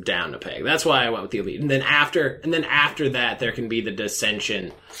takes them down a peg. That's why I went with the Elite. And then after that, there can be the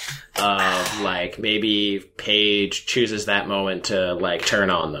dissension of like maybe Paige chooses that moment to like turn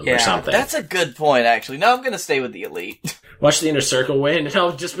on them or something. That's a good point, actually. No, I'm gonna stay with the Elite. Watch the Inner Circle win, and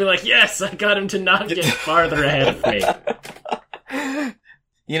I'll just be like, yes, I got him to not get farther ahead of me.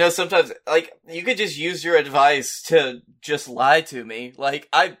 You know, sometimes, like, you could just use your advice to just lie to me. Like,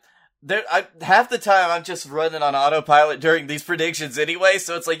 half the time I'm just running on autopilot during these predictions anyway,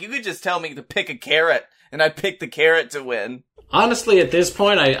 so it's like, you could just tell me to pick a carrot, and I pick the carrot to win. Honestly, at this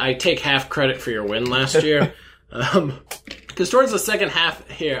point, I take half credit for your win last year. Because towards the second half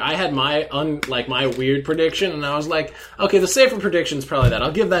here, I had my weird prediction, and I was like, okay, the safer prediction's probably that.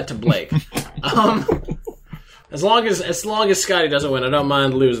 I'll give that to Blake. As long as Scotty doesn't win, I don't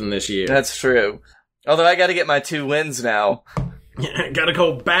mind losing this year. That's true. Although I gotta get my 2 wins now. Yeah, gotta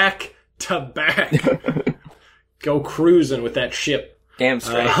go back to back. Go cruising with that ship. Damn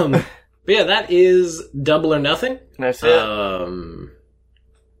straight. But yeah, that is Double or Nothing. That's it. $50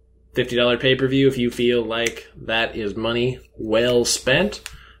 pay-per-view if you feel like that is money well spent.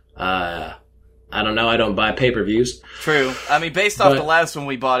 I don't know. I don't buy pay-per-views. True. I mean, based off the last one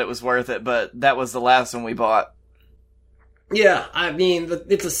we bought, it was worth it, but that was the last one we bought. Yeah, I mean,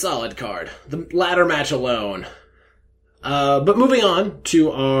 it's a solid card. The ladder match alone. But moving on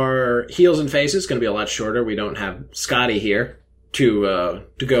to our heels and faces, going to be a lot shorter. We don't have Scotty here to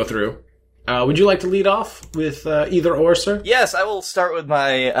go through. Would you like to lead off with either or, sir? Yes, I will start with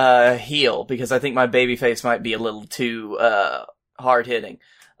my heel, because I think my babyface might be a little too hard-hitting.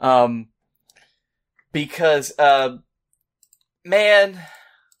 Because, man,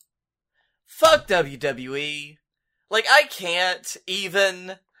 fuck WWE. Like, I can't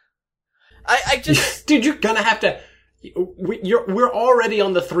even... I just... Dude, you're gonna have to... We're already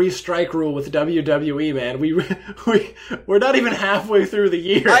on the 3-strike rule with WWE, man. We're not even halfway through the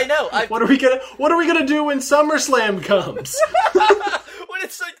year. I know. What are we gonna do when SummerSlam comes? When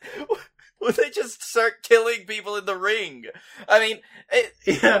it's like, when they just start killing people in the ring. I mean,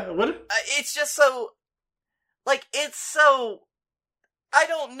 it's just so, like, it's so, I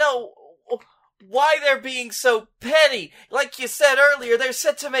don't know why they're being so petty. Like you said earlier, they're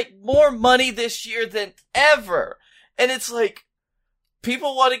set to make more money this year than ever. And it's like,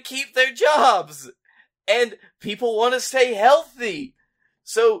 people want to keep their jobs. And people want to stay healthy.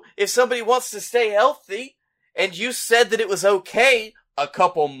 So, if somebody wants to stay healthy, and you said that it was okay a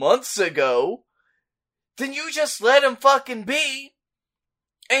couple months ago, then you just let them fucking be.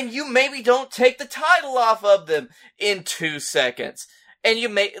 And you maybe don't take the title off of them in 2 seconds. And you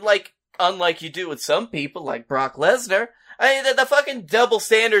may, like, unlike you do with some people, like Brock Lesnar, I mean, the fucking double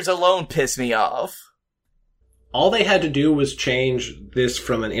standards alone piss me off. All they had to do was change this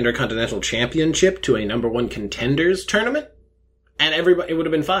from an Intercontinental Championship to a number 1 contenders tournament, and everybody, it would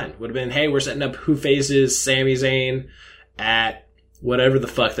have been fine. Would have been, hey, we're setting up who faces Sami Zayn at whatever the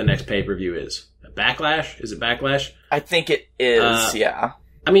fuck the next pay-per-view is. Backlash? Is it Backlash? I think it is, yeah.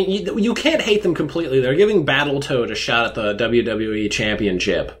 I mean, you can't hate them completely. They're giving Battletoad a shot at the WWE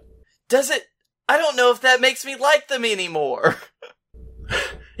Championship. Does it? I don't know if that makes me like them anymore.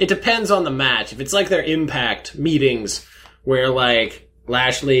 It depends on the match. If it's like their Impact meetings where like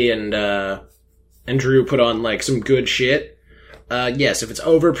Lashley and Drew put on like some good shit, yes. If it's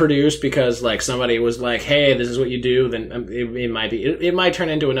overproduced because like somebody was like, "Hey, this is what you do," then it might be. It might turn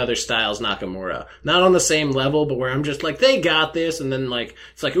into another Styles Nakamura, not on the same level, but where I'm just like, they got this, and then like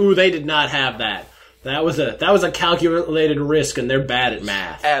it's like, ooh, they did not have that. That was a calculated risk, and they're bad at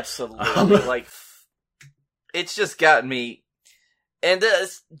math. Absolutely, like it's just gotten me. And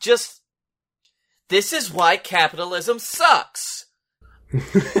this is why capitalism sucks.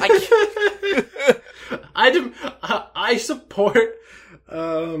 I support,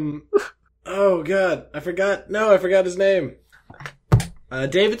 oh god, I forgot his name.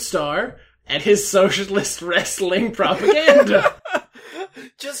 David Starr and his socialist wrestling propaganda.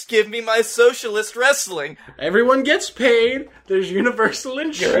 Just give me my socialist wrestling. Everyone gets paid. There's universal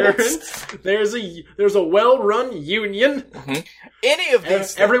insurance. There's a well-run union. Mm-hmm. Any of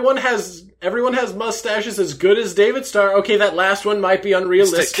these. Everyone has mustaches as good as David Starr. Okay, that last one might be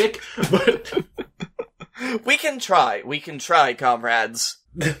unrealistic, but we can try. We can try, comrades.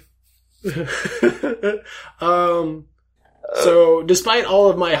 So, despite all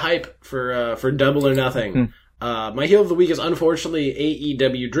of my hype for Double or Nothing. My heel of the week is unfortunately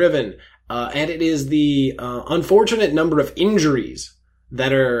AEW driven, and it is the unfortunate number of injuries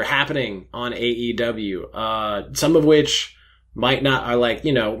that are happening on AEW. Some of which might not are like,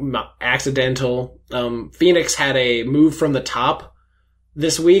 accidental. Phoenix had a move from the top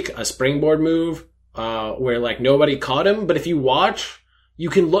this week, a springboard move where like nobody caught him. But if you watch, you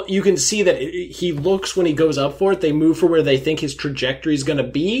can see that he looks when he goes up for it. They move for where they think his trajectory is going to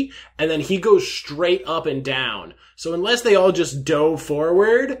be, and then he goes straight up and down. So unless they all just dove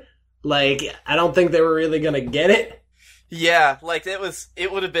forward, like I don't think they were really going to get it. Yeah, like it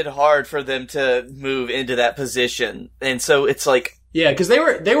would have been hard for them to move into that position, and so it's like. Yeah, because they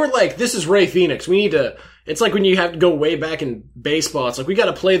were like, this is Ray Phoenix. We need to. It's like when you have to go way back in baseball. It's like we got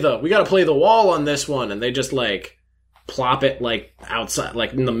to play the wall on this one, and they just like plop it like outside,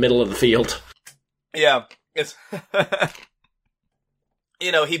 like in the middle of the field. Yeah, it's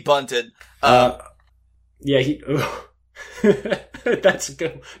he bunted. Yeah, he. That's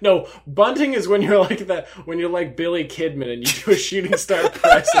good. No, bunting is when you're like that. When you're like Billy Kidman and you do a shooting star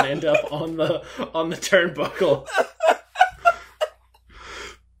press and end up on the turnbuckle.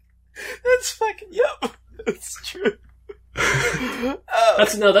 That's fucking yep. That's true.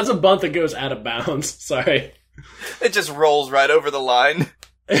 That's a bunt that goes out of bounds. Sorry. It just rolls right over the line.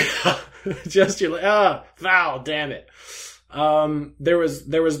 Just you're like, foul, damn it. There was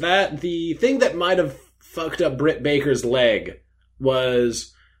that. The thing that might have fucked up Britt Baker's leg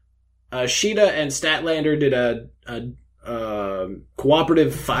was Sheeta and Statlander did a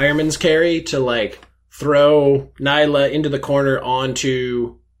cooperative fireman's carry to like throw Nyla into the corner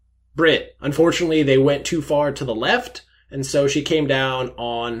onto Britt. Unfortunately, they went too far to the left, and so she came down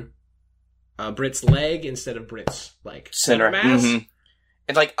on Britt's leg instead of Britt's like center mass. Mm-hmm.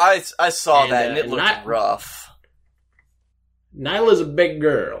 And like I saw that, and it looked rough. Nyla's a big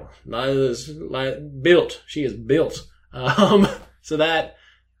girl. Nyla's like built. She is built. So that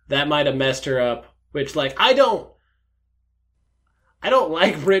might have messed her up. Which like I don't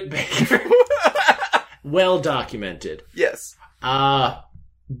like Britt Baker. Well documented. Yes.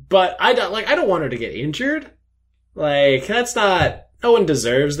 But I don't want her to get injured. Like, that's not, no one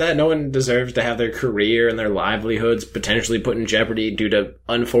deserves that. No one deserves to have their career and their livelihoods potentially put in jeopardy due to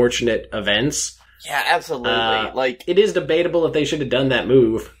unfortunate events. Yeah, absolutely. Like, it is debatable if they should have done that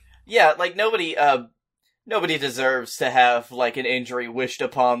move. Yeah, like nobody deserves to have like an injury wished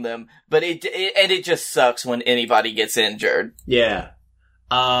upon them, but it just sucks when anybody gets injured. Yeah.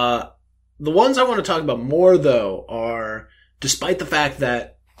 The ones I want to talk about more though are, despite the fact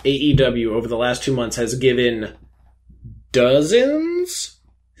that AEW over the last 2 months has given dozens?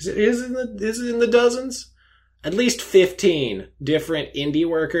 Is it in the dozens? At least 15 different indie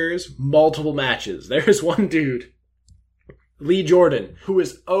workers, multiple matches. There's one dude, Lee Jordan, who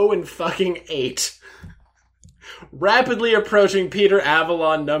is 0-8. Rapidly approaching Peter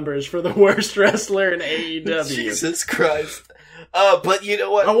Avalon numbers for the worst wrestler in AEW. Jesus Christ. But you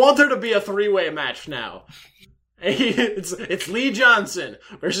know what? I want there to be a 3-way match now. It's Lee Johnson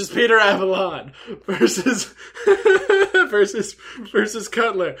versus Peter Avalon versus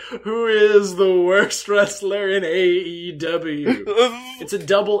Cutler, who is the worst wrestler in AEW. It's a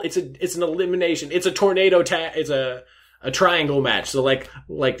double. It's an elimination. It's a tornado. It's a triangle match. So like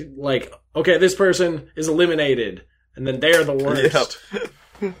okay, this person is eliminated, and then they're the worst.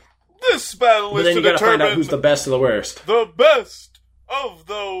 Yep. This battle is to determine. But then you gotta find out who's the best of the worst. The best of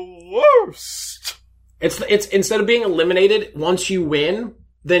the worst. It's instead of being eliminated, once you win,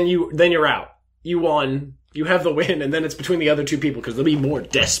 then you're out. You won. You have the win, and then it's between the other two people because they'll be more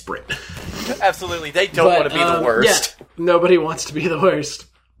desperate. Absolutely, they don't want to be the worst. Yeah, nobody wants to be the worst.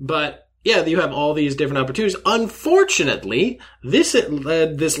 But yeah, you have all these different opportunities. Unfortunately, this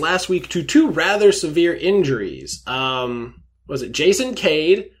led this last week to 2 rather severe injuries. Was it Jason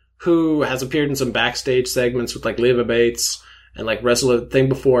Cade, who has appeared in some backstage segments with like Leva Bates and like wrestled a thing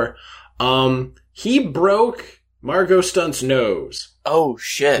before. He broke Marco Stunt's nose. Oh,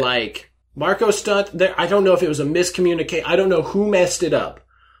 shit. Like, Marco Stunt, I don't know if it was a miscommunication. I don't know who messed it up.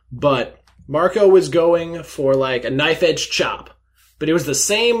 But Marco was going for, like, a knife-edge chop. But it was the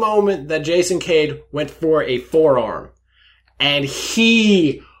same moment that Jason Cade went for a forearm. And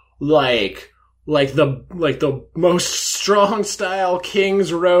he, like the most strong-style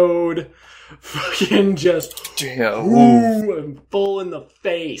Kings Road... fucking just full in the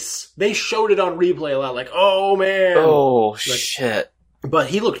face. They showed it on replay a lot, like, oh man. Oh, like, shit. But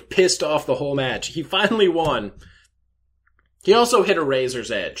he looked pissed off the whole match. He finally won. He also hit a razor's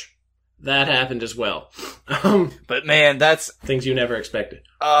edge. That happened as well. But man, that's... things you never expected.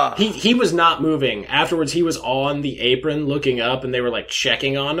 He was not moving. Afterwards, he was on the apron looking up, and they were like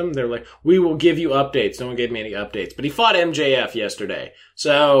checking on him. They were like, we will give you updates. No one gave me any updates. But he fought MJF yesterday.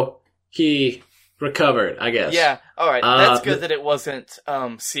 So... he recovered, I guess. Yeah, alright. That's good that it wasn't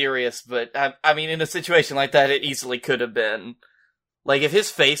serious, but I mean, in a situation like that, it easily could have been. Like, if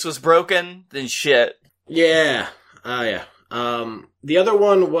his face was broken, then shit. Yeah. Yeah. The other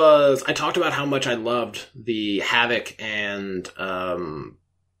one was, I talked about how much I loved the Havoc and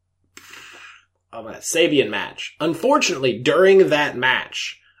Sabian match. Unfortunately, during that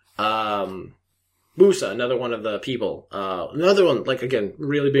match, Musa, another one of the people, another one, like, again,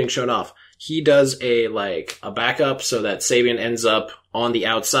 really being shown off. He does a backup so that Sabian ends up on the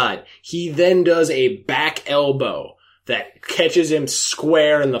outside. He then does a back elbow that catches him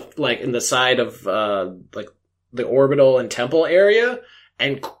square in the side of, the orbital and temple area,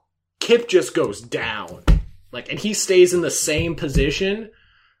 and Kip just goes down. And he stays in the same position.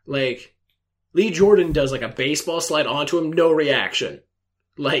 Lee Jordan does, a baseball slide onto him, no reaction.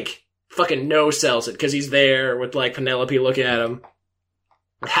 Fucking no-sells it, because he's there with, Penelope looking at him.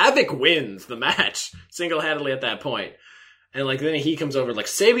 Havoc wins the match, single-handedly at that point. And, then he comes over,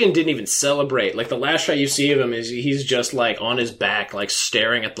 Sabian didn't even celebrate. The last shot you see of him is he's just, on his back,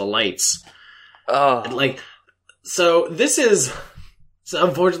 staring at the lights. Oh. And, so this is,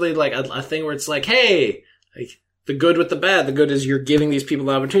 unfortunately, a thing where it's hey, the good with the bad. The good is you're giving these people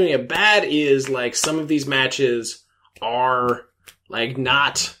the opportunity. A bad is, some of these matches are,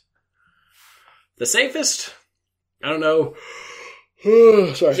 not the safest. I don't know.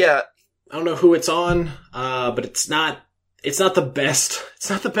 Sorry. Yeah. I don't know who it's on, but it's not the best. It's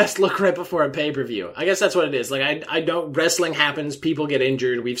not the best look right before a pay-per-view. I guess that's what it is. I don't, wrestling happens, people get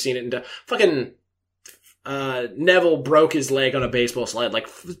injured, we've seen it fucking, Neville broke his leg on a baseball slide.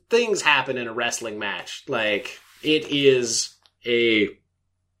 Things happen in a wrestling match. It is a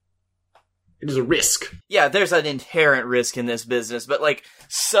risk. Yeah, there's an inherent risk in this business, but,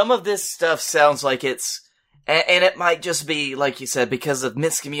 some of this stuff sounds like it's, and it might just be, like you said, because of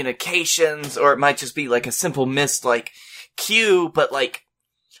miscommunications, or it might just be, a simple missed, cue, but,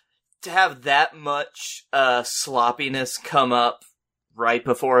 to have that much, sloppiness come up right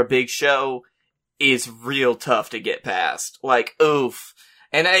before a big show is real tough to get past. Oof.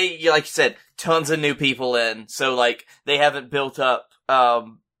 And like you said, tons of new people in, so, they haven't built up,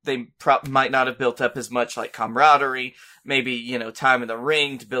 they might not have built up as much, camaraderie, maybe, time in the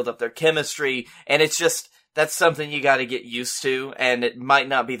ring to build up their chemistry, and it's just, that's something you gotta get used to, and it might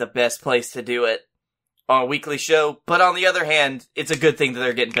not be the best place to do it on a weekly show, but on the other hand, it's a good thing that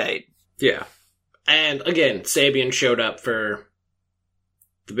they're getting paid. Yeah. And, again, Sabian showed up for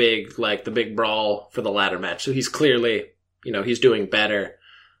the big brawl for the ladder match. So he's clearly, he's doing better.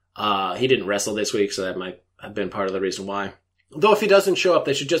 He didn't wrestle this week, so that might have been part of the reason why. Though if he doesn't show up,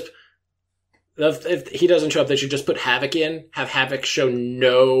 they should just put Havoc in, have Havoc show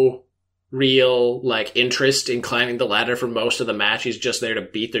no real, interest in climbing the ladder for most of the match. He's just there to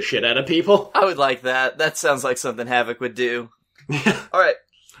beat the shit out of people. I would like that. That sounds like something Havoc would do. Alright.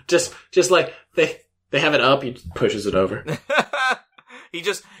 Just they have it up, he pushes it over.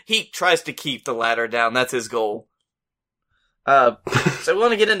 He tries to keep the ladder down. That's his goal. So we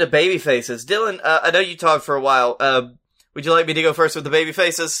want to get into baby faces. Dylan, I know you talked for a while. Would you like me to go first with the baby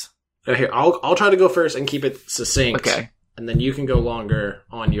faces? Here, I'll try to go first and keep it succinct. Okay. And then you can go longer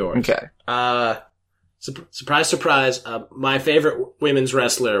on yours. Okay. Surprise, surprise. My favorite women's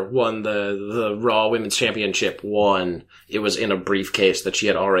wrestler won the Raw Women's Championship. It was in a briefcase that she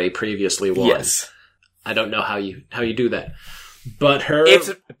had already previously won. Yes. I don't know how you do that. But it's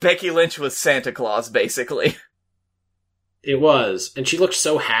Becky Lynch with Santa Claus, basically. It was. And she looked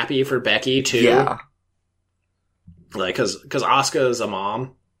so happy for Becky, too. Yeah. Cause Asuka is a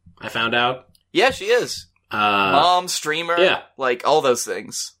mom, I found out. Yeah, she is. Mom, streamer. Yeah. All those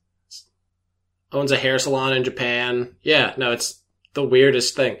things. Owns a hair salon in Japan. Yeah, no, it's the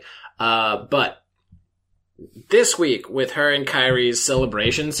weirdest thing. But this week, with her and Kairi's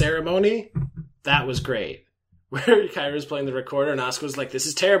celebration ceremony, that was great. Where Kairi was playing the recorder and Asuka was like, "This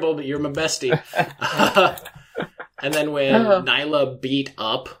is terrible, but you're my bestie." And then when Nyla beat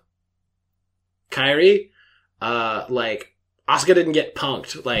up Kairi, Asuka didn't get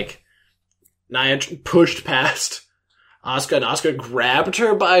punked. Nia pushed past Asuka, and Asuka grabbed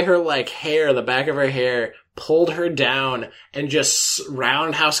her by her, hair, the back of her hair, pulled her down, and just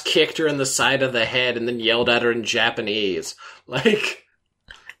roundhouse kicked her in the side of the head, and then yelled at her in Japanese.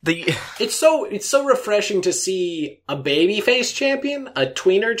 It's so refreshing to see a babyface champion, a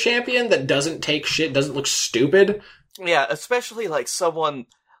tweener champion that doesn't take shit, doesn't look stupid. Yeah, especially someone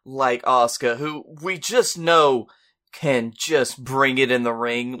like Asuka, who we just know can just bring it in the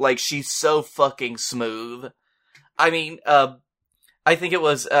ring. She's so fucking smooth. I mean, I think it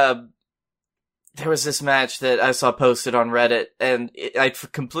was, there was this match that I saw posted on Reddit, and I'd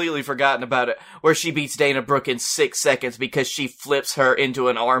completely forgotten about it, where she beats Dana Brooke in 6 seconds because she flips her into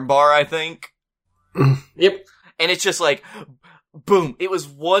an armbar, I think. Yep. And it's just boom. It was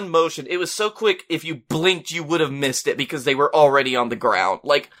one motion. It was so quick, if you blinked, you would have missed it because they were already on the ground.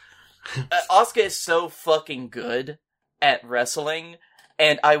 Like, Asuka is so fucking good at wrestling,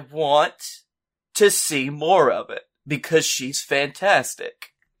 and I want to see more of it because she's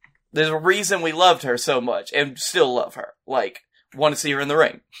fantastic. There's a reason we loved her so much and still love her. Like, want to see her in the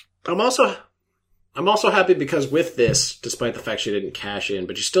ring. I'm also happy because with this, despite the fact she didn't cash in,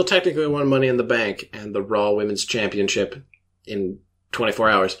 but she still technically won Money in the Bank and the Raw Women's Championship in 24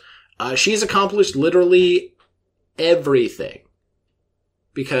 hours. She's accomplished literally everything.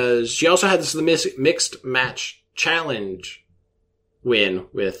 Because she also had this mixed match challenge win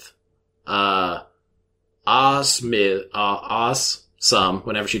with Awesome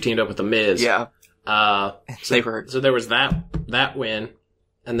whenever she teamed up with The Miz. Yeah. So there was that win.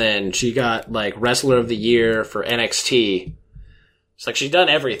 And then she got, like, Wrestler of the Year for NXT. It's like, she's done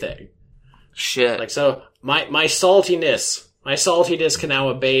everything. Shit. Like, so, my saltiness can now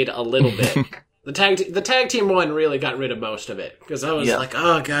abate a little bit. The tag team one really got rid of most of it. Because I was like,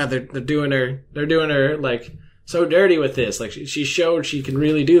 oh god, they're doing her, like, so dirty with this. Like, she showed she can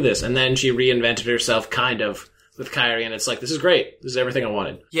really do this. And then she reinvented herself, kind of, with Kairi. And it's like, this is great. This is everything I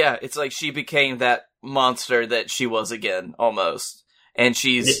wanted. Yeah, it's like she became that monster that she was again, almost. And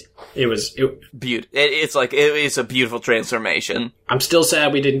she's beautiful. It's a beautiful transformation. I'm still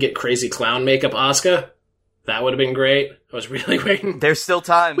sad we didn't get crazy clown makeup Asuka. That would have been great. I was really waiting. There's still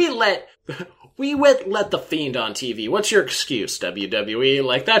time. We let the Fiend on TV. What's your excuse, WWE?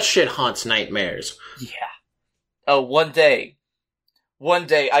 Like, that shit haunts nightmares. Yeah. Oh, one day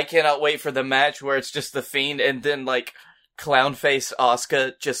I cannot wait for the match where it's just the Fiend and then, like, clown face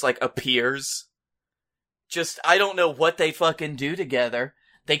Asuka just, like, appears. Just, I don't know what they fucking do together.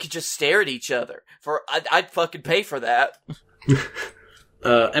 They could just stare at each other. I'd fucking pay for that.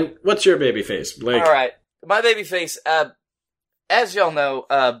 And what's your babyface, Blake? Alright. My babyface, as y'all know,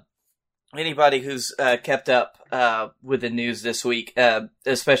 anybody who's kept up with the news this week,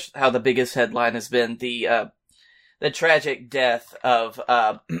 especially how the biggest headline has been the tragic death of,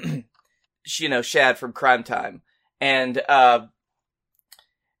 Shad from Crime Time. And, I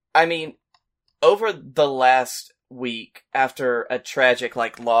mean, over the last week, after a tragic,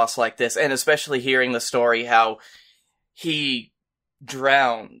 like, loss like this, and especially hearing the story how he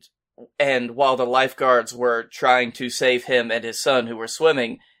drowned, and while the lifeguards were trying to save him and his son who were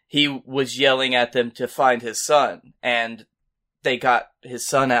swimming, he was yelling at them to find his son, and they got his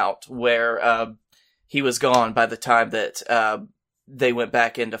son out, where he was gone by the time that they went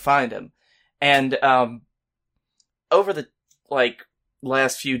back in to find him. And over the, like,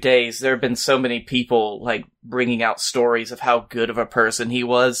 last few days, there have been so many people, like, bringing out stories of how good of a person he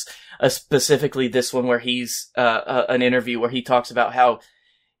was. Specifically this one where he's, an interview where he talks about how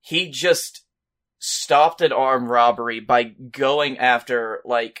he just stopped an armed robbery by going after,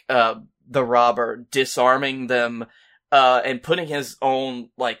 like, the robber, disarming them, and putting his own,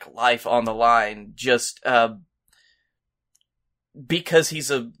 like, life on the line, just, because he's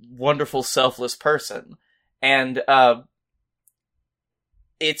a wonderful, selfless person. And,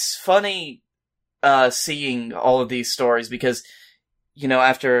 it's funny, seeing all of these stories because,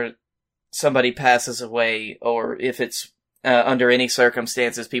 after somebody passes away, or if it's, under any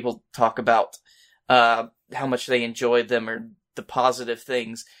circumstances, people talk about, how much they enjoyed them or the positive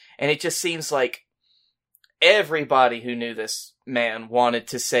things. And it just seems like everybody who knew this man wanted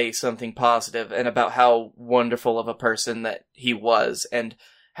to say something positive and about how wonderful of a person that he was and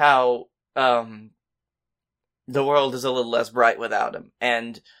how, the world is a little less bright without him.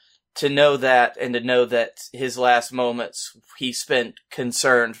 And to know that, and to know that his last moments he spent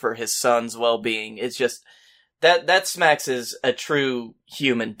concerned for his son's well-being, it's just, that smacks as a true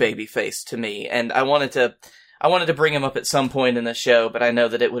human babyface to me. And I wanted to bring him up at some point in the show, but I know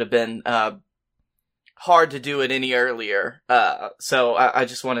that it would have been, hard to do it any earlier. So I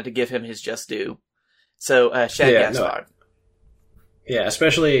just wanted to give him his just due. So, Shad Gaspard. Yeah,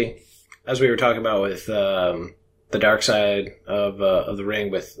 especially as we were talking about with, the dark side of the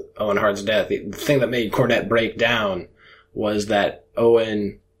ring with Owen Hart's death. The thing that made Cornette break down was that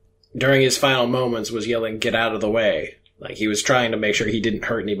Owen, during his final moments, was yelling, "Get out of the way." Like, he was trying to make sure he didn't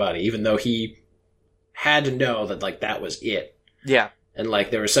hurt anybody, even though he had to know that, like, that was it. Yeah. And, like,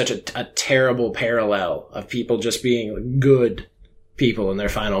 there was such a terrible parallel of people just being good people in their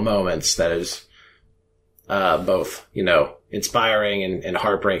final moments that is, both, inspiring and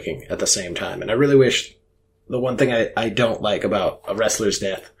heartbreaking at the same time. And I really wish, the one thing I don't like about a wrestler's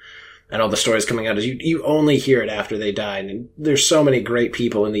death and all the stories coming out is you only hear it after they died. And there's so many great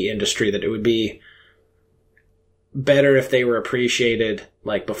people in the industry that it would be better if they were appreciated,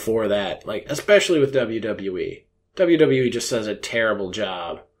 like, before that. Like, especially with WWE. WWE just does a terrible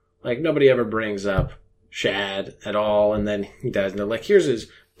job. Like, nobody ever brings up Shad at all, and then he does. And they're like, here's his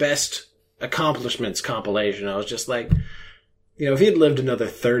best accomplishments compilation. I was just like, if he had lived another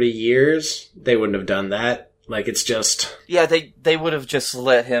 30 years, they wouldn't have done that. Like, it's just... Yeah, they would have just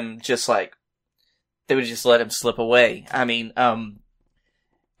let him they would just let him slip away. I mean, and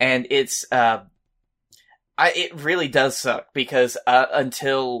it's, it really does suck, because,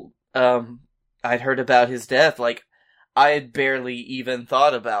 until, I'd heard about his death, like, I had barely even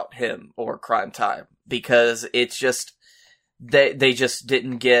thought about him or Crime Time, because it's just, they just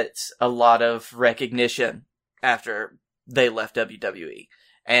didn't get a lot of recognition after they left WWE.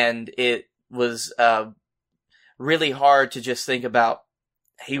 And it was, really hard to just think about,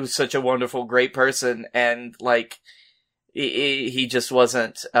 he was such a wonderful, great person, and, like, he just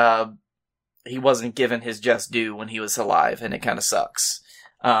wasn't, he wasn't given his just due when he was alive, and it kind of sucks.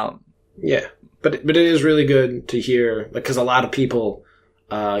 Yeah. But it is really good to hear, like, because a lot of people,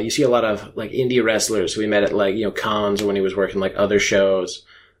 you see a lot of, like, indie wrestlers who we met at, like, cons, or when he was working, like, other shows,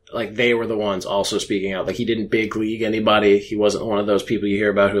 like, they were the ones also speaking out. Like, he didn't big league anybody. He wasn't one of those people you hear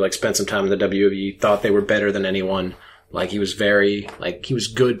about who, like, spent some time in the WWE, thought they were better than anyone. Like, he was very, like, he was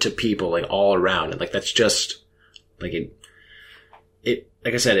good to people, like, all around. And, like, that's just, like,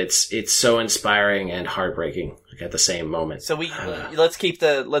 like I said, it's so inspiring and heartbreaking, like, at the same moment. So let's keep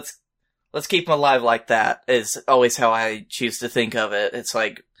him alive like that, is always how I choose to think of it. It's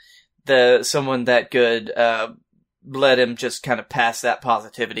like, someone that good, let him just kind of pass that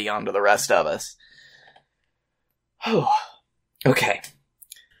positivity on to the rest of us. Oh, okay.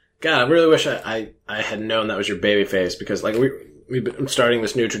 God, I really wish I had known that was your baby face, because, like, we've been starting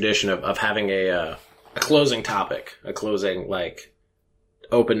this new tradition of having a closing topic, a closing, like,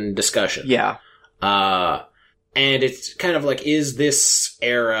 open discussion. Yeah. And it's kind of like, is this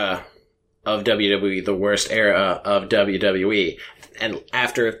era of WWE the worst era of WWE? And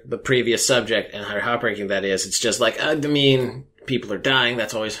after the previous subject and how heartbreaking that is, it's just like, I mean, people are dying,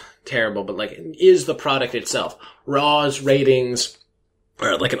 that's always terrible, but, like, is the product itself, Raw's ratings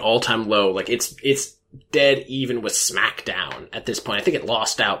are like an all-time low. Like, it's dead even with SmackDown at this point. I think it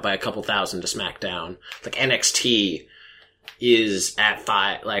lost out by a couple thousand to SmackDown. Like, NXT is at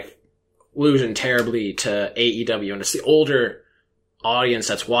 5, like, losing terribly to AEW, and it's the older audience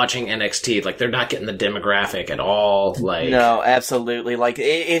that's watching NXT. Like, they're not getting the demographic at all. Like, no, absolutely. Like,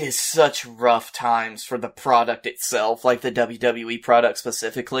 it is such rough times for the product itself, like the WWE product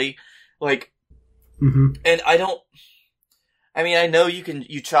specifically. Like, and I know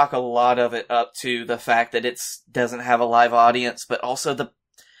you chalk a lot of it up to the fact that it doesn't have a live audience, but also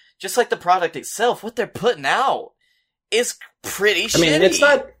just like the product itself, what they're putting out is pretty shitty. I mean,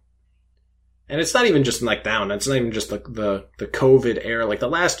 it's not even just like down. It's not even just like the COVID era. Like, the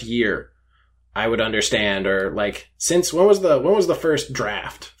last year, I would understand, or like, since when was the first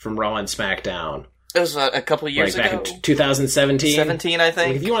draft from Raw and SmackDown? It was a couple of years ago. Back in 2017. 17, I think.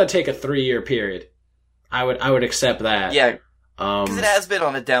 Like, if you want to take a 3-year period, I would accept that. Yeah. Because it has been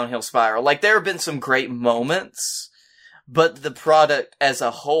on a downhill spiral. Like, there have been some great moments, but the product as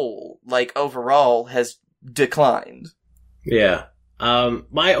a whole, like, overall, has declined. Yeah.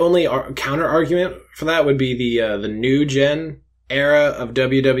 My only counter argument for that would be the new gen era of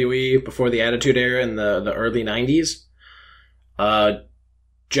WWE before the Attitude Era in the early 90s.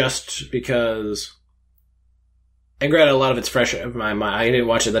 Just because, and granted, a lot of it's fresh in my mind. I didn't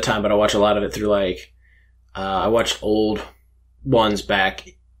watch it at the time, but I watched a lot of it through, like, I watched old ones back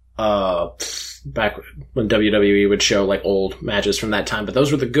when WWE would show, like, old matches from that time, but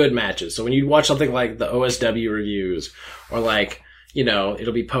those were the good matches. So when you watch something like the OSW reviews, or, like,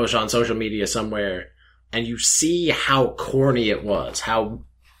 it'll be posted on social media somewhere, and you see how corny it was, how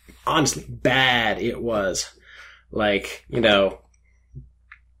honestly bad it was. Like, the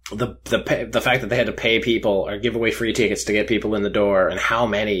fact that they had to pay people or give away free tickets to get people in the door, and how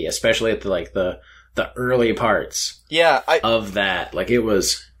many, especially at the early parts. Yeah, of that. Like, it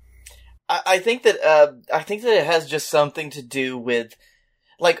was. I think that it has just something to do with,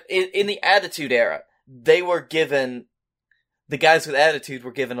 like, in the Attitude Era, they were given, the guys with attitude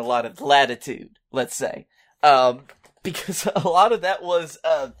were given a lot of latitude, let's say. Because a lot of that was,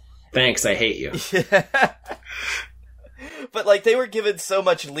 thanks, I hate you. But, like, they were given so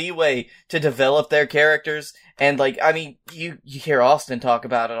much leeway to develop their characters, and, like, I mean, you hear Austin talk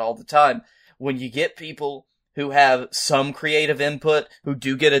about it all the time. When you get people who have some creative input, who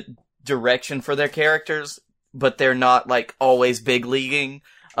do get a direction for their characters, but they're not, like, always big leaguing,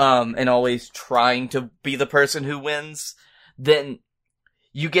 and always trying to be the person who wins, then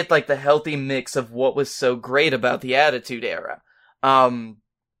you get, like, the healthy mix of what was so great about the Attitude Era.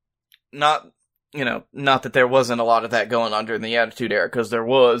 Not not that there wasn't a lot of that going on during the Attitude Era, because there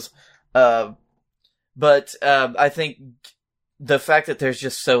was. But I think the fact that there's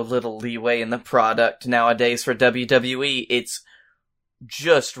just so little leeway in the product nowadays for WWE, it's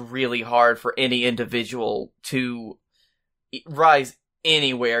just really hard for any individual to rise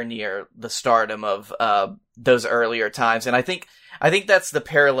anywhere near the stardom of those earlier times. And I think that's the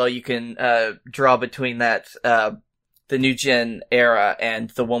parallel you can draw between that the New Gen era and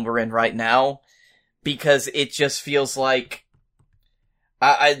the one we're in right now, because it just feels like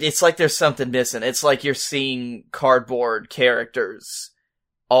it's like there's something missing. It's like you're seeing cardboard characters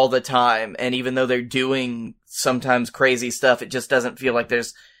all the time, and even though they're doing sometimes crazy stuff, it just doesn't feel like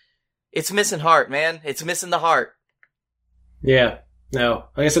it's missing heart, man. It's missing the heart. Yeah. No.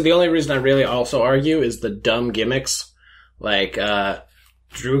 Like I said, the only reason I really also argue is the dumb gimmicks. Like,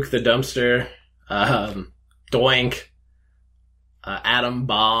 Drook the Dumpster, Doink, Atom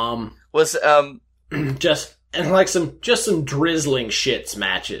Bomb. Was, some drizzling shits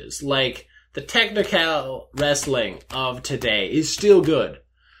matches. Like, the technical wrestling of today is still good.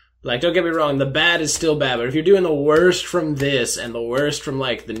 Like, don't get me wrong, the bad is still bad, but if you're doing the worst from this and the worst from,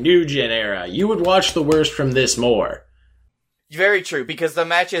 like, the New Gen era, you would watch the worst from this more. Very true, because the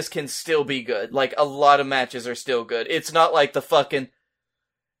matches can still be good. Like, a lot of matches are still good. It's not like the fucking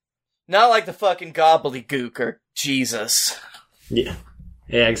gobbledygook or Jesus. Yeah.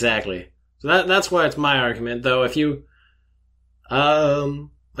 Yeah, exactly. So that's why it's my argument, though. If you, I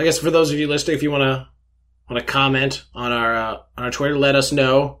guess for those of you listening, if you want to comment on our Twitter, let us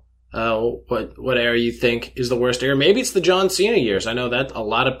know what era you think is the worst era. Maybe it's the John Cena years. I know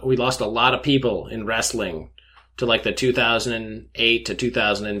that we lost a lot of people in wrestling to like the 2008 to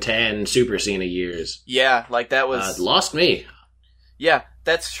 2010 Super Cena years. Yeah, like that was lost me. Yeah,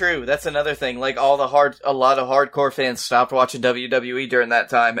 that's true. That's another thing. Like a lot of hardcore fans stopped watching WWE during that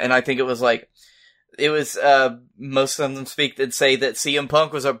time, and I think it was most of them say that CM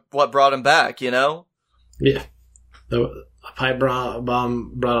Punk was what brought him back. Yeah, the pipe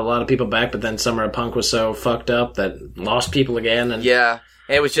bomb brought a lot of people back, but then Summer of Punk was so fucked up that lost people again. And yeah,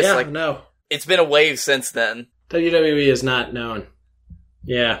 it was just no. It's been a wave since then. WWE is not known.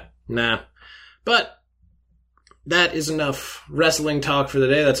 Yeah, nah. But that is enough wrestling talk for the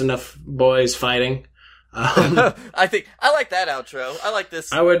day. That's enough boys fighting. I think I like that outro. I like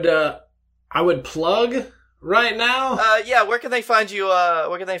this. I would plug right now. Yeah. Where can they find you?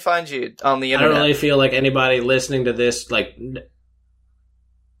 Where can they find you on the internet? I don't really feel like anybody listening to this doesn't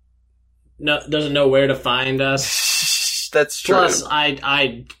know where to find us. That's true. Plus,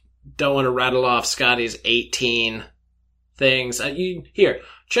 I don't want to rattle off Scotty's 18 things. Here,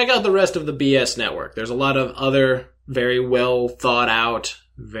 check out the rest of the BS Network. There's a lot of other very well thought out,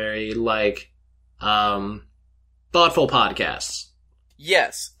 very thoughtful podcasts.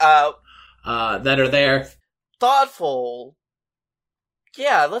 Yes. That are there. Thoughtful.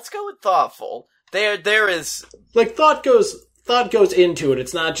 Yeah, let's go with thoughtful. There is thought goes into it.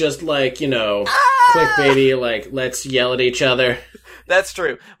 It's not just clickbaity, let's yell at each other. That's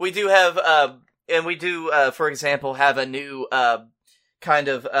true. We do have, for example, have a new,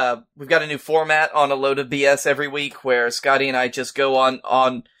 we've got a new format on A Load of BS every week where Scotty and I just go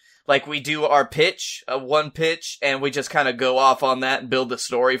on, we do our pitch, one pitch, and we just kind of go off on that and build the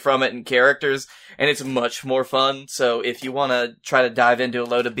story from it and characters, and it's much more fun. So if you want to try to dive into A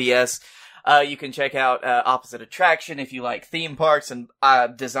Load of BS, you can check out, Opposite Attraction if you like theme parks and,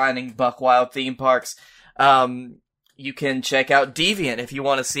 designing buck wild theme parks. You can check out Deviant if you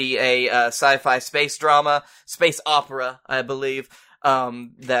want to see a sci-fi space opera, I believe,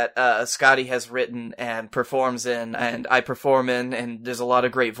 that Scotty has written and performs in, and I perform in, and there's a lot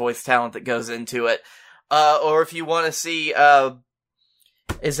of great voice talent that goes into it. Or if you want to see,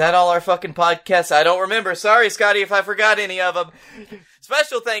 is that all our fucking podcasts? I don't remember. Sorry, Scotty, if I forgot any of them.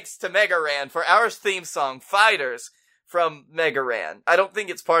 Special thanks to Mega Ran for our theme song, Fighters, from Mega Ran. I don't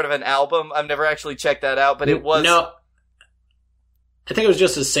think it's part of an album. I've never actually checked that out, but it was... No, I think it was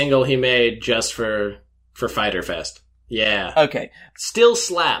just a single he made just for Fyter Fest. Yeah. Okay. Still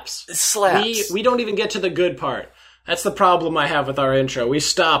slaps. It slaps. We don't even get to the good part. That's the problem I have with our intro. We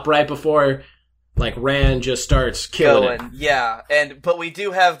stop right before, Ran just starts killing it. Yeah, but we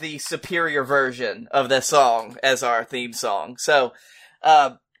do have the superior version of the song as our theme song. So,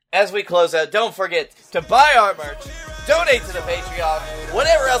 as we close out, don't forget to buy our merch, donate to the Patreon,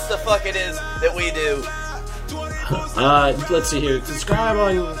 whatever else the fuck it is that we do. Let's see here. Subscribe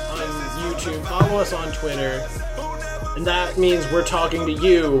on YouTube. Follow us on Twitter. And that means we're talking to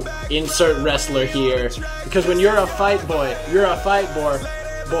you, insert wrestler here. Because when you're a fight boy, you're a fight boy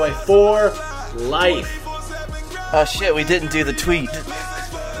for life. Oh shit, we didn't do the tweet.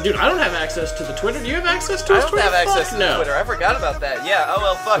 Dude, I don't have access to the Twitter. Do you have access to I his don't Twitter? have access to No. Twitter. I forgot about that. Yeah, oh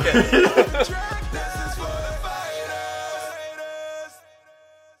well, fuck it.